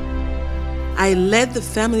 I led the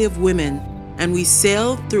family of women, and we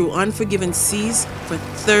sailed through unforgiven seas for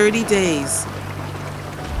 30 days,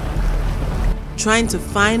 trying to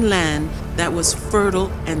find land that was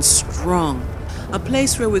fertile and strong, a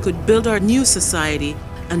place where we could build our new society,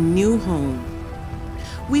 a new home.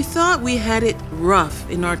 We thought we had it rough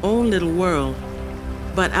in our own little world,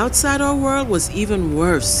 but outside our world was even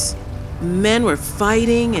worse. Men were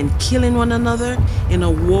fighting and killing one another in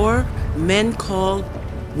a war men called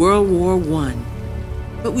World War I.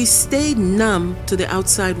 But we stayed numb to the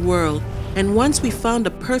outside world, and once we found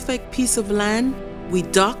a perfect piece of land, we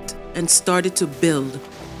docked and started to build.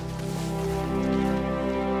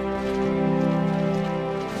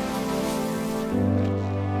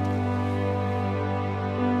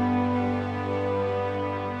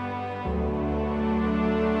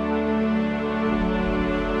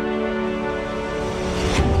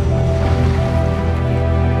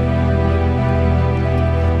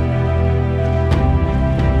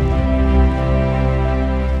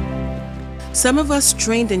 Some of us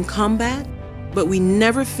trained in combat, but we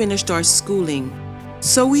never finished our schooling,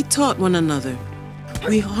 so we taught one another.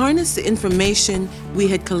 We harnessed the information we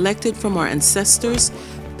had collected from our ancestors,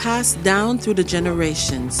 passed down through the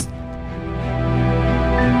generations.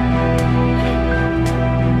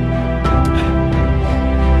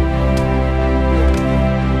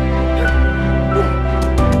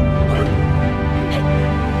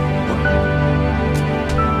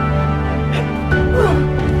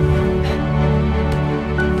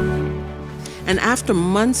 And after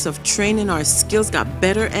months of training, our skills got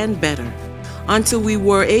better and better until we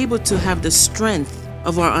were able to have the strength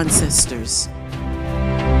of our ancestors.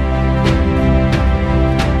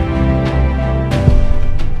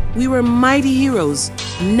 We were mighty heroes,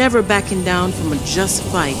 never backing down from a just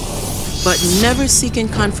fight, but never seeking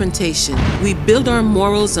confrontation. We build our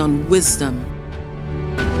morals on wisdom.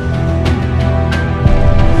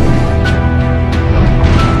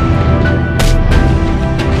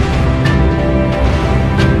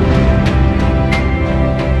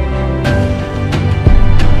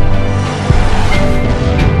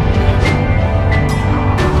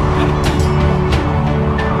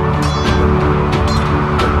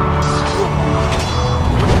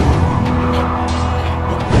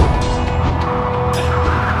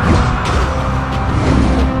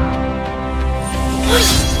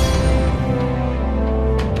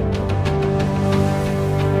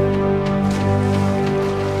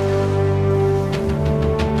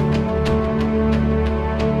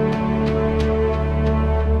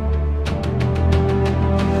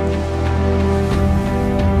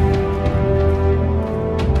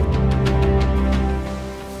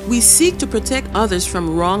 We seek to protect others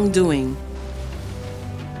from wrongdoing.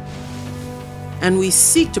 and we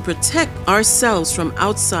seek to protect ourselves from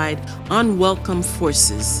outside unwelcome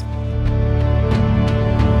forces.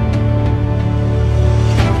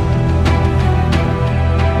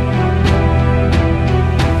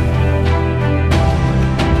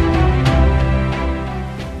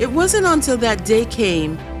 It wasn't until that day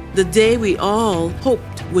came, the day we all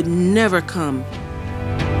hoped would never come.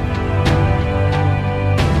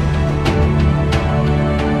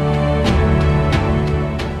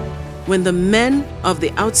 When the men of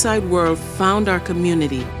the outside world found our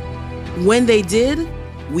community. When they did,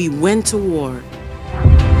 we went to war.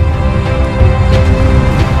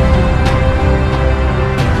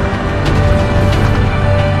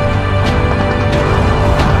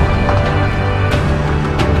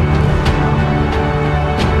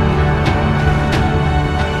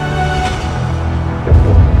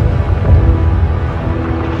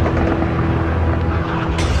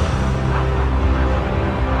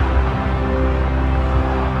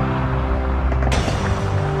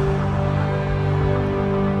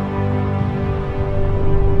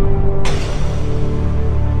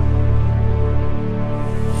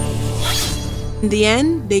 In the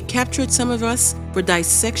end, they captured some of us for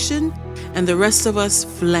dissection, and the rest of us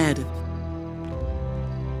fled.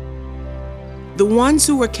 The ones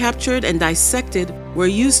who were captured and dissected were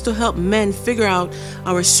used to help men figure out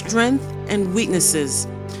our strength and weaknesses,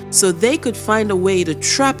 so they could find a way to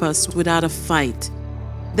trap us without a fight.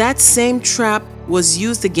 That same trap was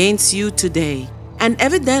used against you today, and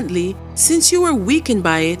evidently, since you were weakened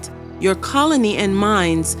by it, your colony and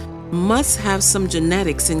minds must have some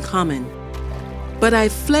genetics in common. But I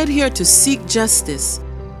fled here to seek justice,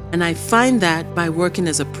 and I find that by working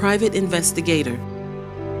as a private investigator.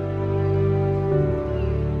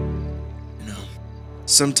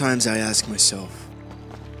 Sometimes I ask myself,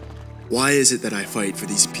 why is it that I fight for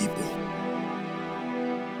these people?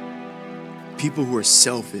 People who are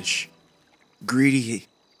selfish, greedy,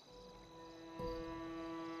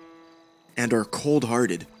 and are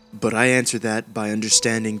cold-hearted. But I answer that by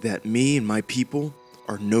understanding that me and my people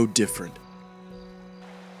are no different.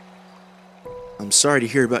 I'm sorry to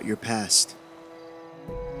hear about your past,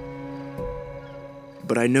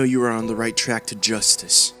 but I know you are on the right track to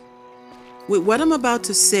justice. With what I'm about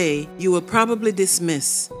to say, you will probably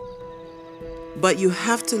dismiss. But you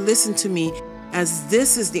have to listen to me, as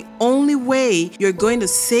this is the only way you're going to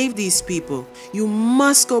save these people. You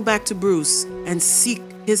must go back to Bruce and seek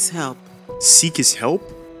his help. Seek his help?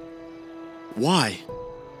 Why?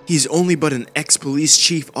 He's only but an ex-police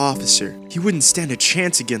chief officer. He wouldn't stand a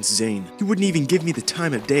chance against Zane. He wouldn't even give me the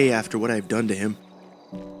time of day after what I've done to him.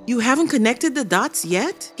 You haven't connected the dots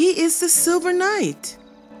yet? He is the Silver Knight.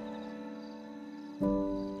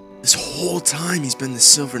 This whole time he's been the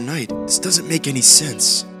Silver Knight. This doesn't make any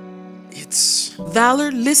sense. It's...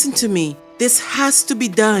 Valor, listen to me. This has to be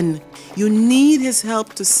done. You need his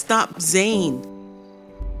help to stop Zane.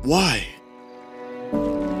 Why?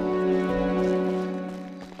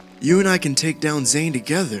 You and I can take down Zane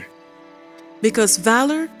together. Because,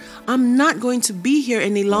 Valor, I'm not going to be here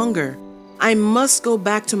any longer. I must go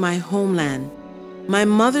back to my homeland. My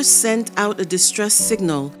mother sent out a distress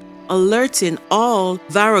signal alerting all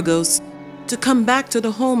Varagos to come back to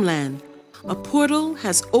the homeland. A portal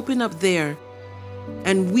has opened up there,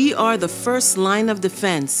 and we are the first line of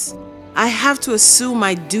defense. I have to assume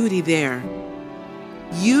my duty there.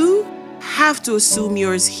 You have to assume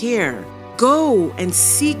yours here. Go and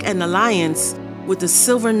seek an alliance with the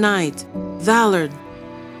Silver Knight, Valor.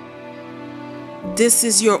 This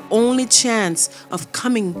is your only chance of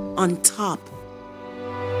coming on top.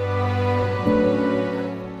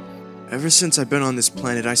 Ever since I've been on this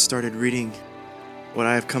planet, I started reading what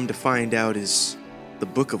I have come to find out is the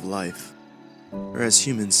Book of Life, or as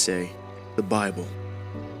humans say, the Bible.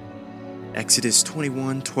 Exodus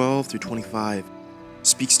 21:12 through 25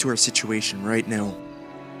 speaks to our situation right now.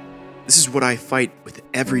 This is what I fight with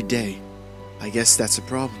every day. I guess that's a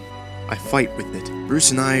problem. I fight with it.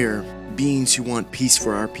 Bruce and I are beings who want peace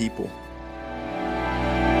for our people.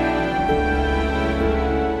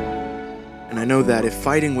 And I know that if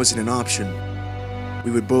fighting wasn't an option,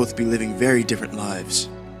 we would both be living very different lives.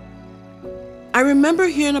 I remember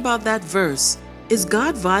hearing about that verse. Is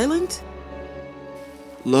God violent?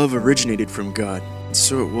 Love originated from God, and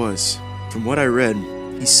so it was. From what I read,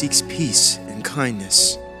 he seeks peace and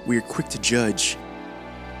kindness. We are quick to judge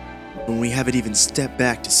when we haven't even stepped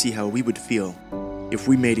back to see how we would feel if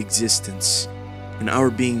we made existence and our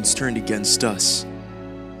beings turned against us.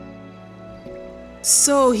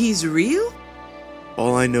 So he's real?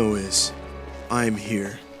 All I know is I am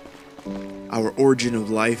here. Our origin of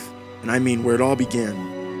life, and I mean where it all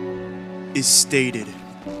began, is stated.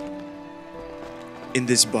 in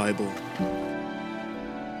this Bible.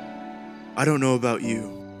 I don't know about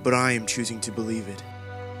you, but I am choosing to believe it.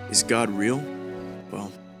 Is God real?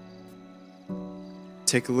 Well,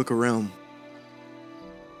 take a look around.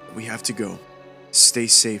 We have to go. Stay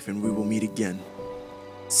safe and we will meet again.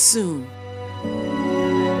 Soon.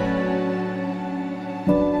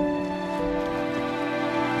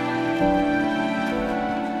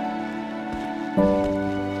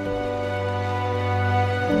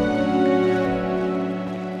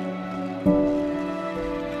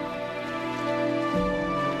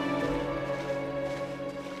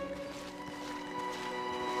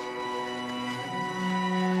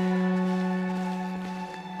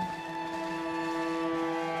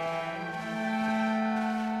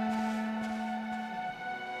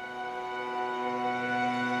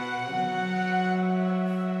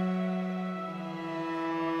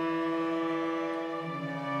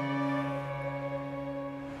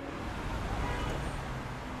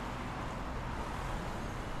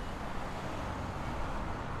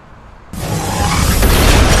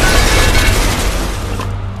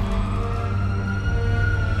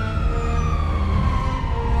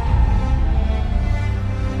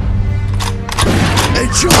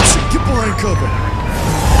 Johnson, get behind cover!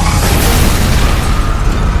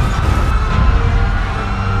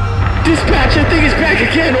 Dispatch, I think it's back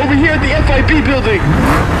again, over here at the FIB building!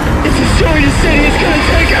 It's a story to city, it's gonna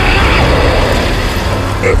take out!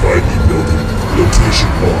 FIB building,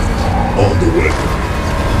 location marked, on the way.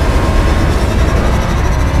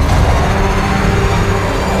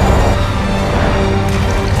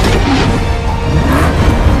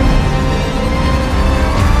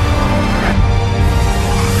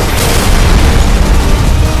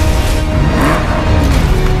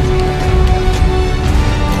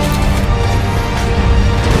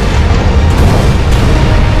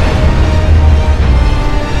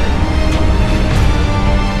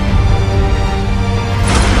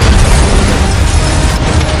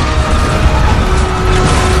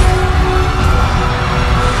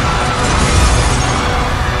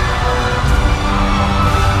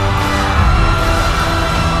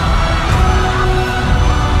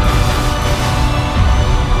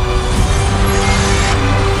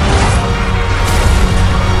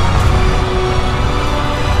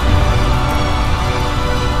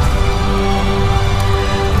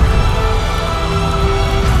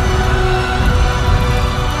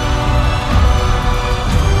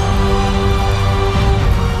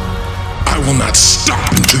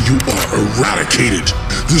 Eradicated.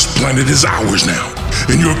 This planet is ours now,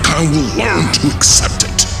 and your kind will learn to accept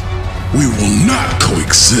it. We will not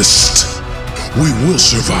coexist. We will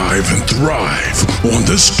survive and thrive on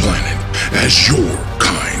this planet as your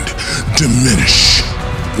kind diminish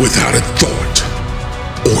without a thought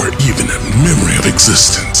or even a memory of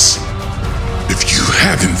existence. If you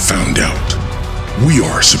haven't found out, we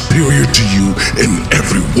are superior to you in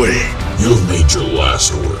every way. You have made your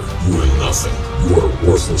last order. You are nothing. You are a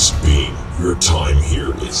worthless being. Your time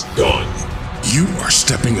here is done. You are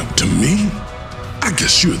stepping up to me? I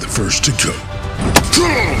guess you're the first to go.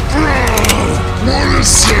 What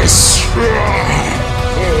is this?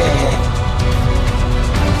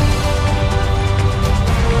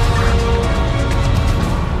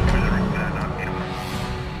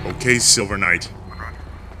 Okay, Silver Knight.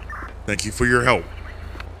 Thank you for your help.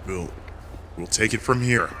 We'll take it from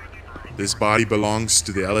here. This body belongs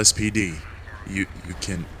to the LSPD. You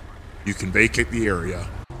can vacate the area.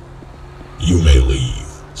 You may leave.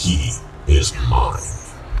 He is mine.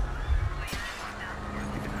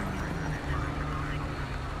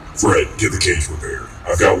 Fred, get the cage repaired.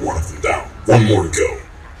 I've got one of them down. One more to go.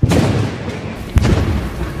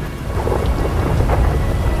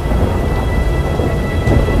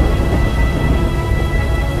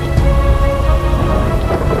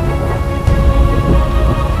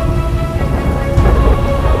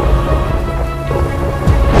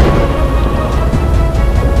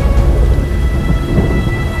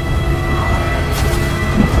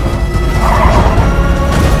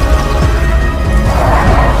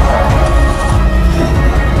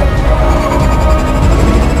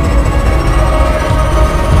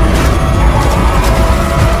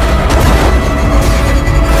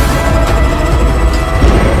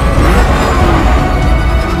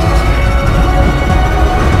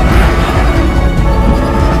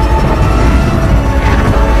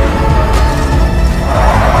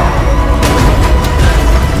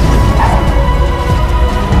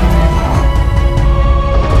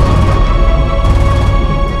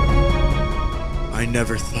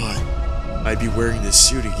 Never thought I'd be wearing this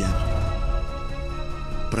suit again.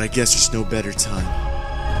 But I guess there's no better time.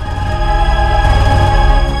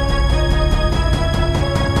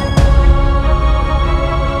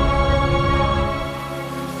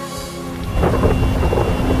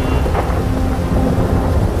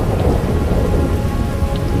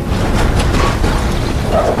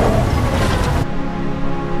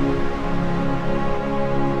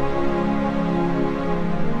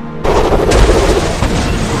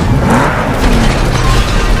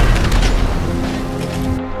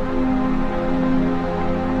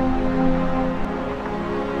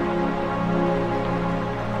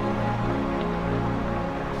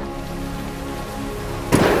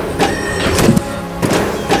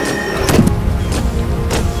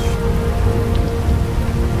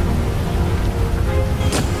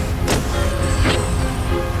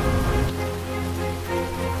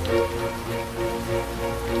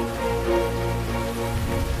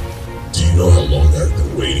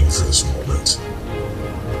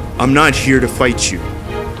 I'm not here to fight you.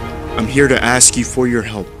 I'm here to ask you for your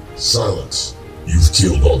help. Silence. You've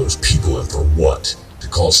killed all those people, and for what? To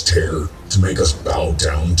cause terror? To make us bow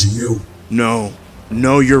down to you? No,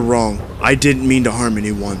 you're wrong. I didn't mean to harm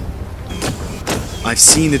anyone. I've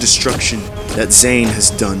seen the destruction that Zane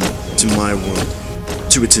has done to my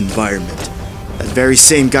world, to its environment. That very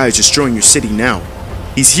same guy is destroying your city now.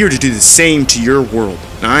 He's here to do the same to your world,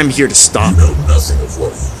 and I'm here to stop. You know nothing of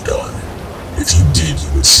what you've done. If you did,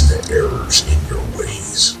 you would see the errors in your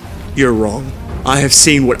ways. You're wrong. I have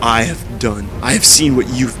seen what I have done. I have seen what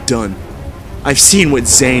you've done. I've seen what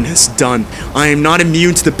Zane has done. I am not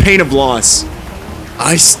immune to the pain of loss.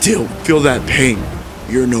 I still feel that pain.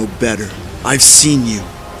 You're no better. I've seen you.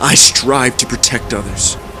 I strive to protect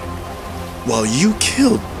others, while you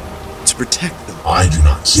killed to protect them. I do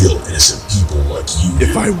not kill innocent people like you do.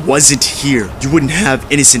 If I wasn't here, you wouldn't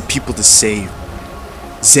have innocent people to save.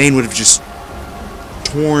 Zane would have just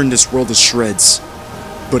torn this world to shreds.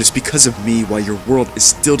 But it's because of me why your world is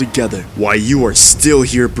still together, why you are still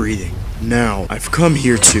here breathing. Now, I've come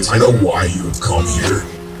here to... I know why you have come here.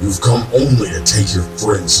 You've come only to take your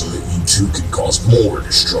friends so that you too can cause more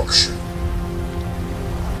destruction.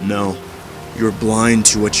 No, you're blind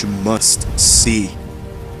to what you must see.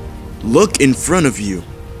 Look in front of you.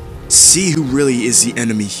 See who really is the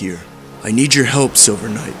enemy here. I need your help, Silver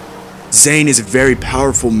Knight. Zane is a very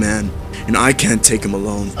powerful man, and I can't take him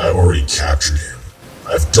alone. I've already captured him.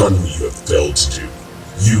 I've done what you have failed to do.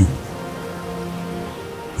 You,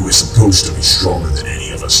 who is supposed to be stronger than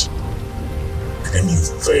any of us. And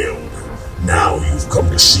you've failed. Now you've come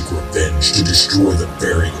to seek revenge, to destroy the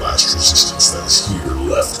very last resistance that is here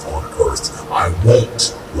left on Earth. I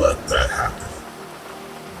won't let that happen.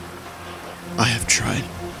 I have tried.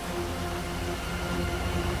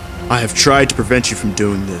 I have tried to prevent you from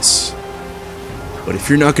doing this. But if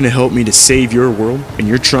you're not going to help me to save your world, and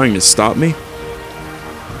you're trying to stop me,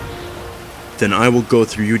 then I will go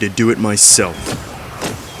through you to do it myself.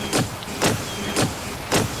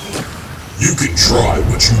 You can try,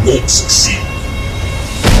 but you won't succeed.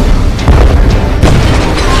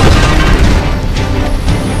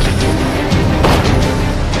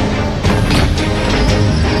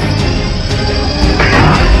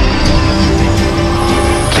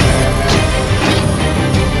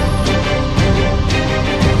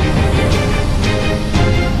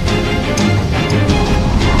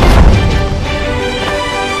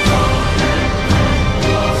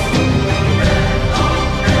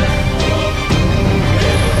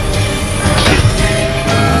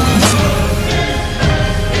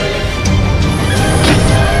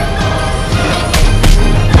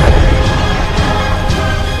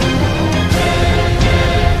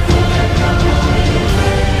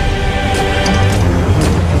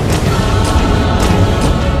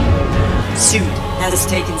 Has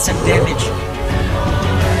taken some damage.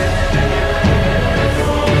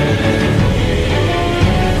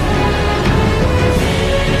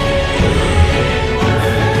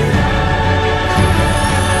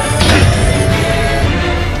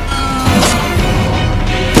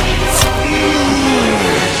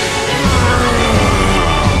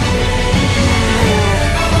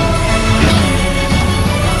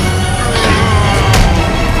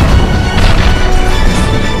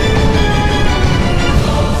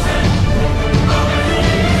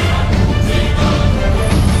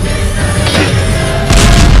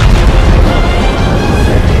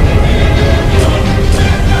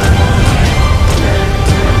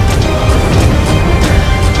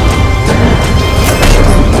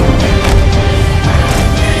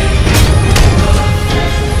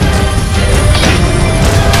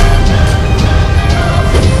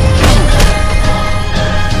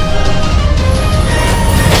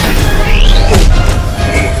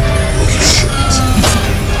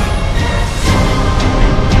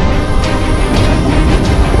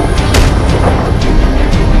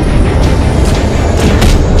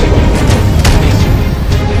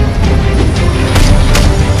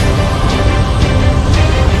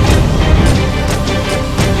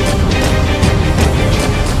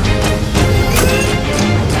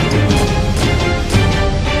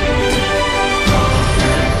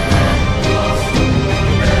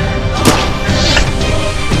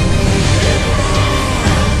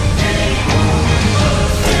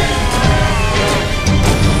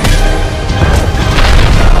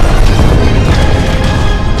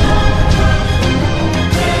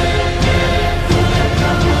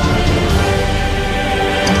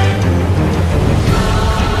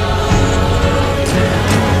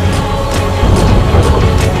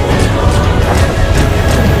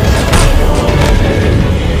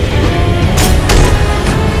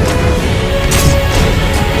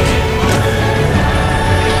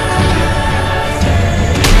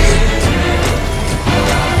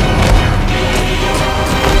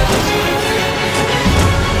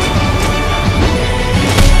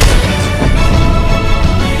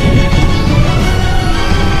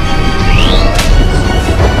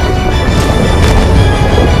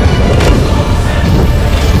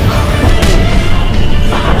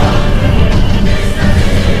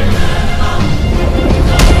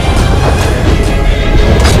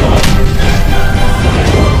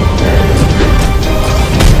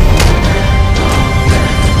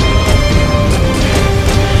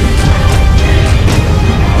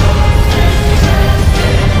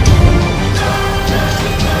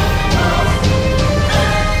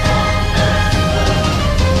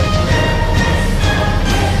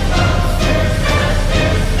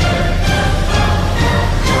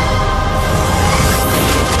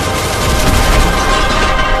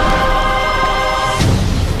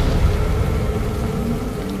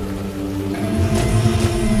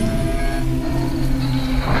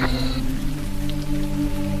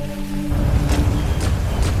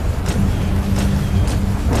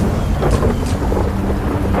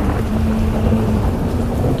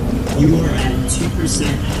 You are at 2%.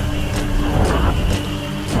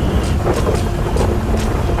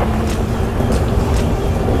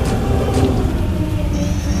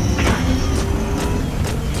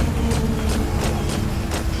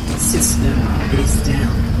 System is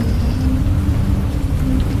down.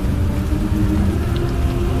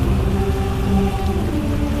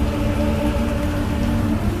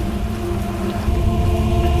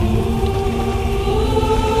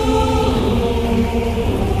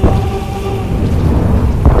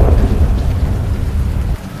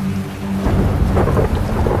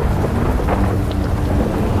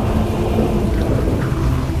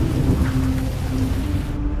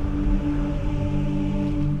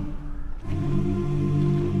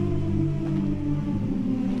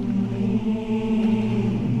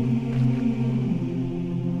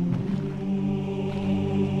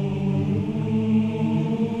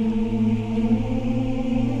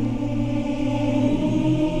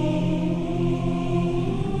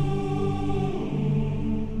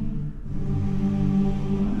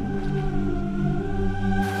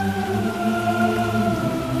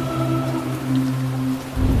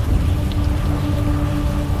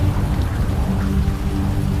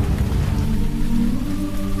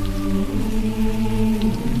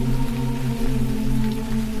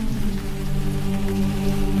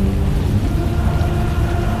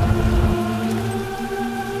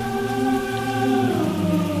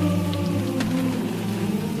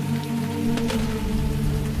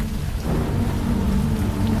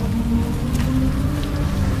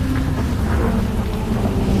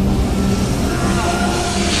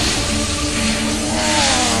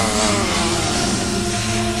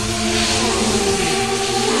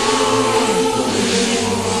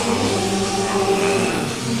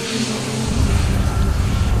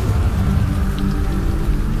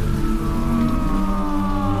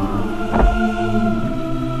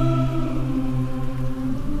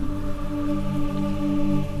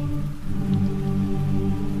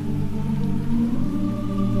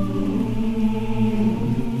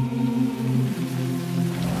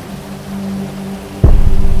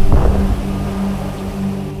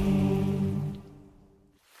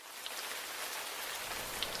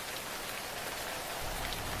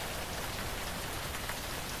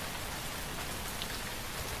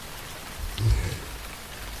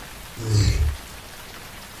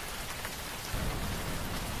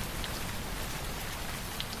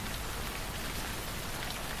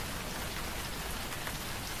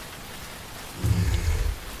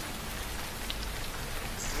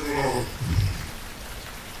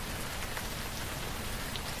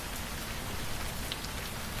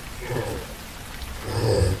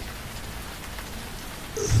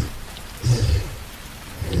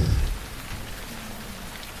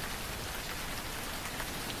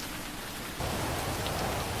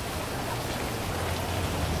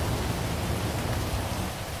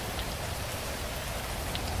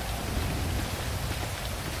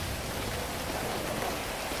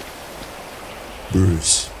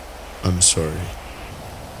 Bruce, I'm sorry.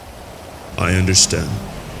 I understand.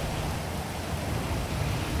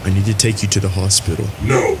 I need to take you to the hospital.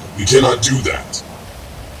 No, we cannot do that.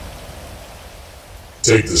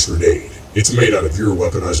 Take this grenade. It's made out of your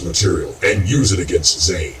weaponized material, and use it against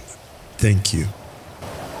Zane. Thank you.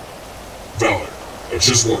 Valor, I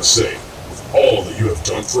just want to say, with all that you have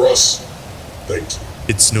done for us, thank you.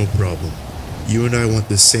 It's no problem. You and I want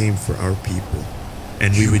the same for our people,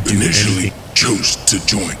 and we would do anything. Chose to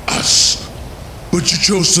join us, but you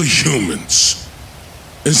chose the humans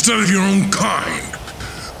instead of your own kind.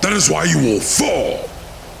 That is why you will fall.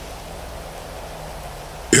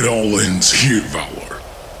 It all ends here, Valor.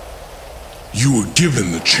 You were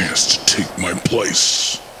given the chance to take my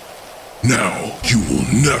place. Now you will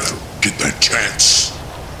never get that chance.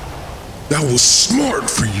 That was smart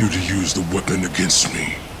for you to use the weapon against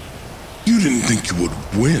me. You didn't think you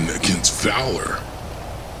would win against Valor.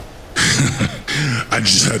 I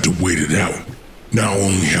just had to wait it out. Now I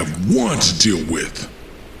only have one to deal with.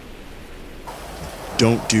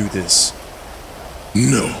 Don't do this.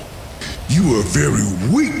 No. You are very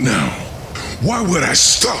weak now. Why would I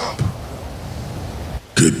stop?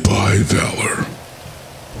 Goodbye, Valor.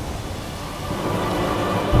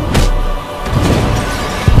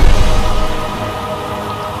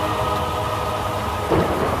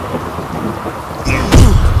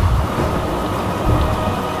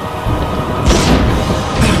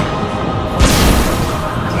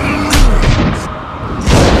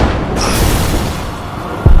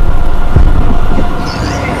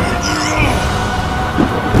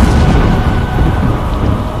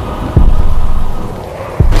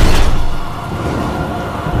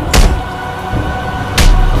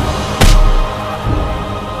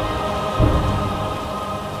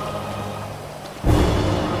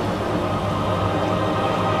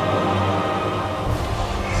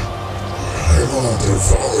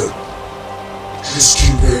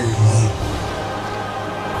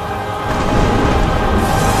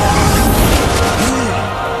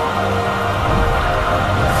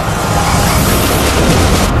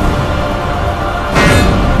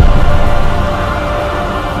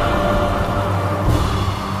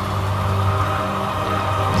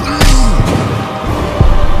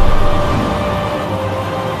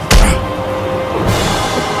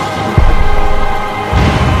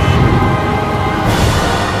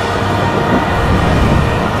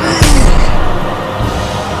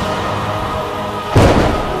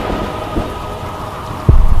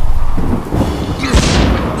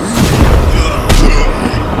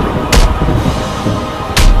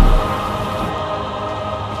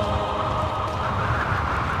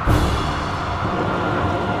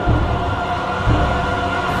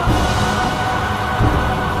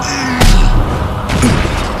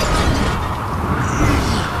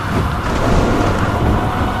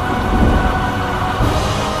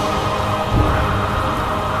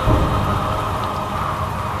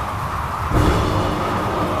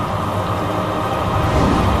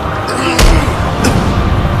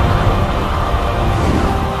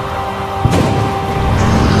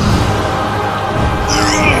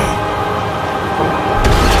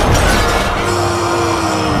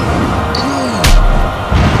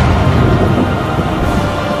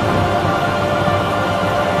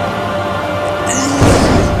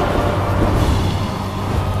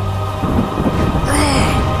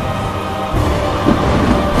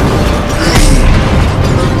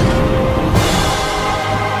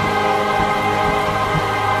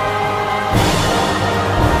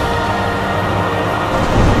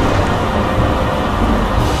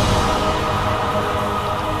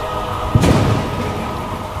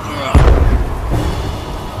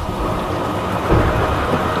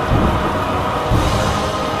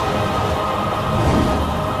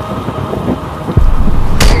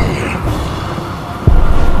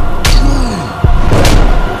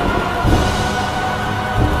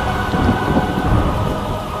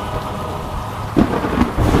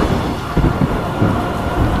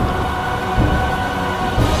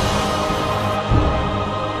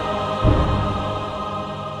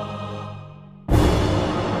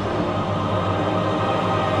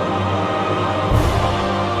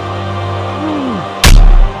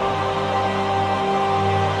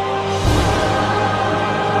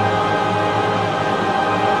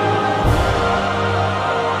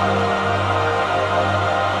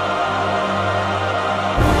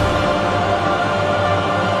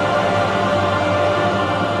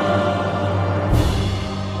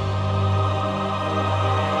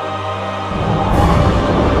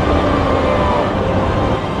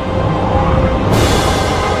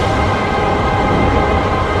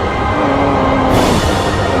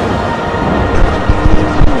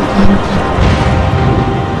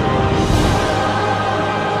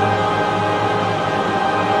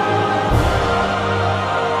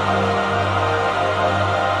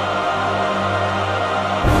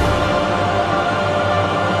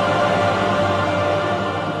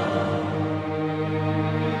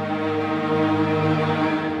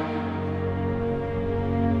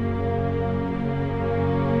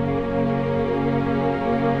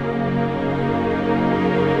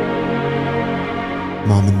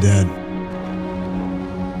 Mom and Dad.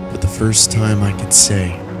 For the first time I could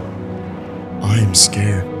say, I am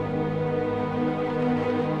scared.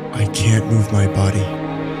 I can't move my body,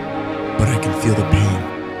 but I can feel the pain.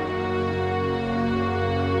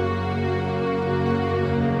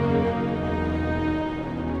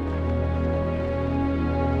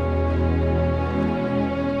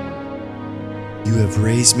 You have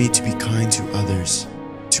raised me to be kind to others,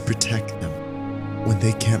 to protect them when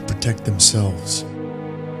they can't protect themselves.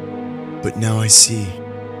 But now I see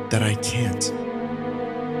that I can't.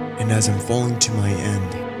 And as I'm falling to my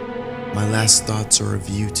end, my last thoughts are of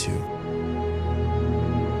you two.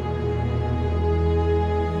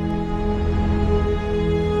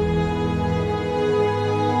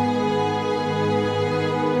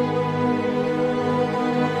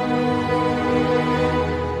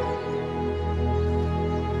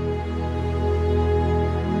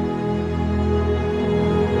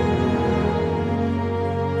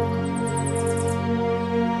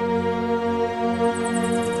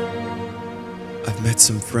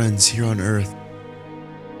 Some friends here on Earth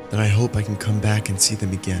that I hope I can come back and see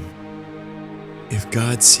them again. If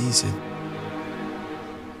God sees it,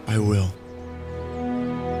 I will.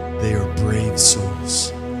 They are brave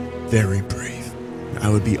souls, very brave, and I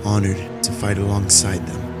would be honored to fight alongside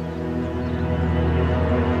them.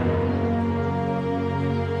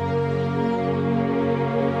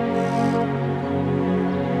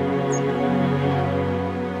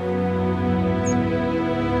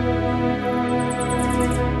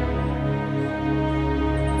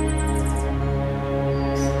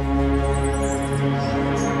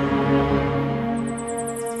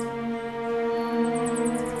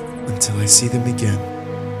 Until I see them again,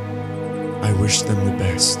 I wish them the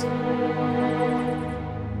best.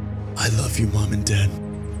 I love you, Mom and Dad.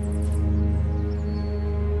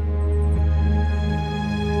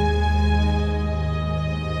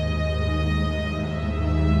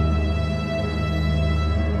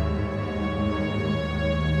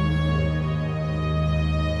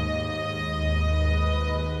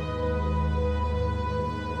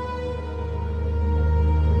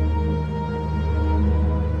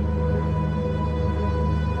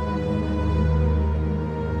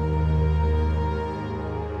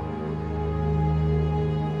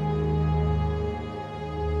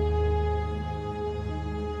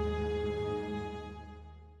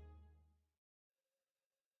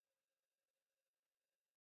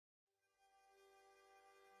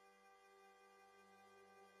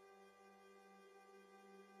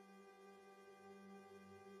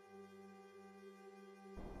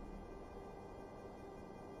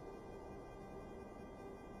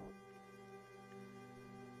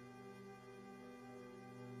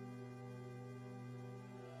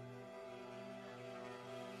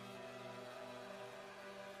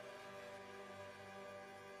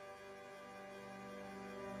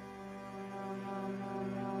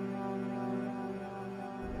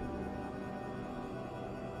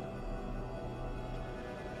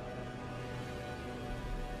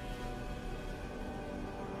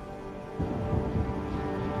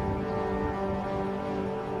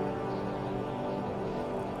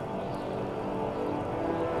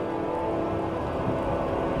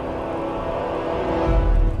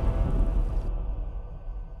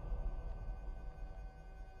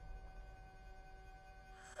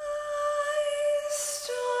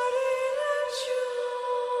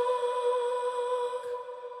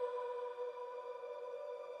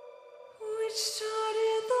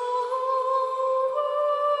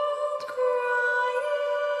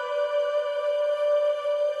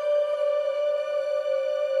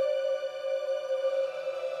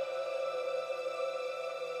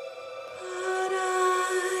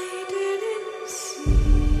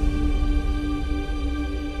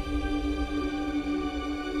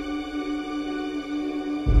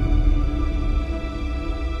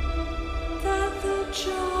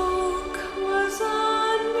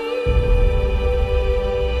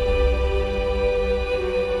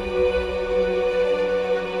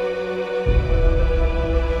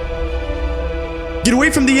 Get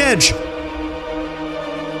away from the edge!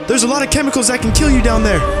 There's a lot of chemicals that can kill you down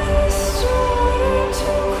there.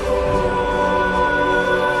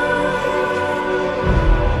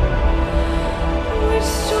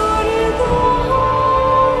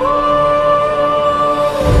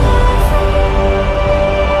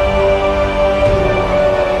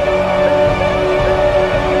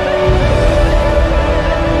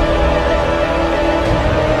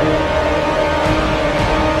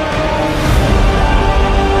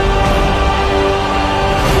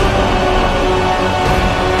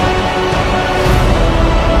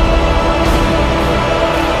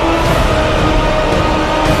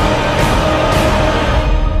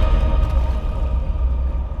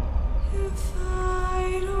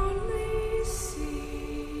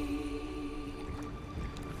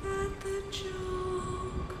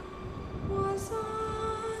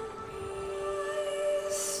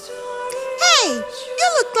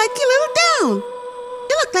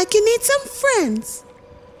 You need some friends.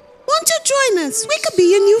 Won't you join us? We could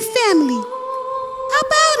be your new family. How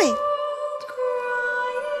about it?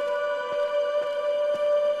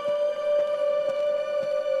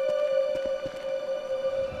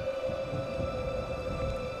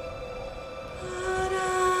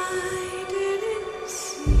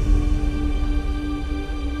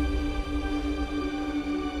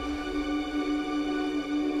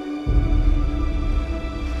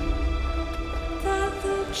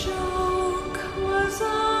 Show.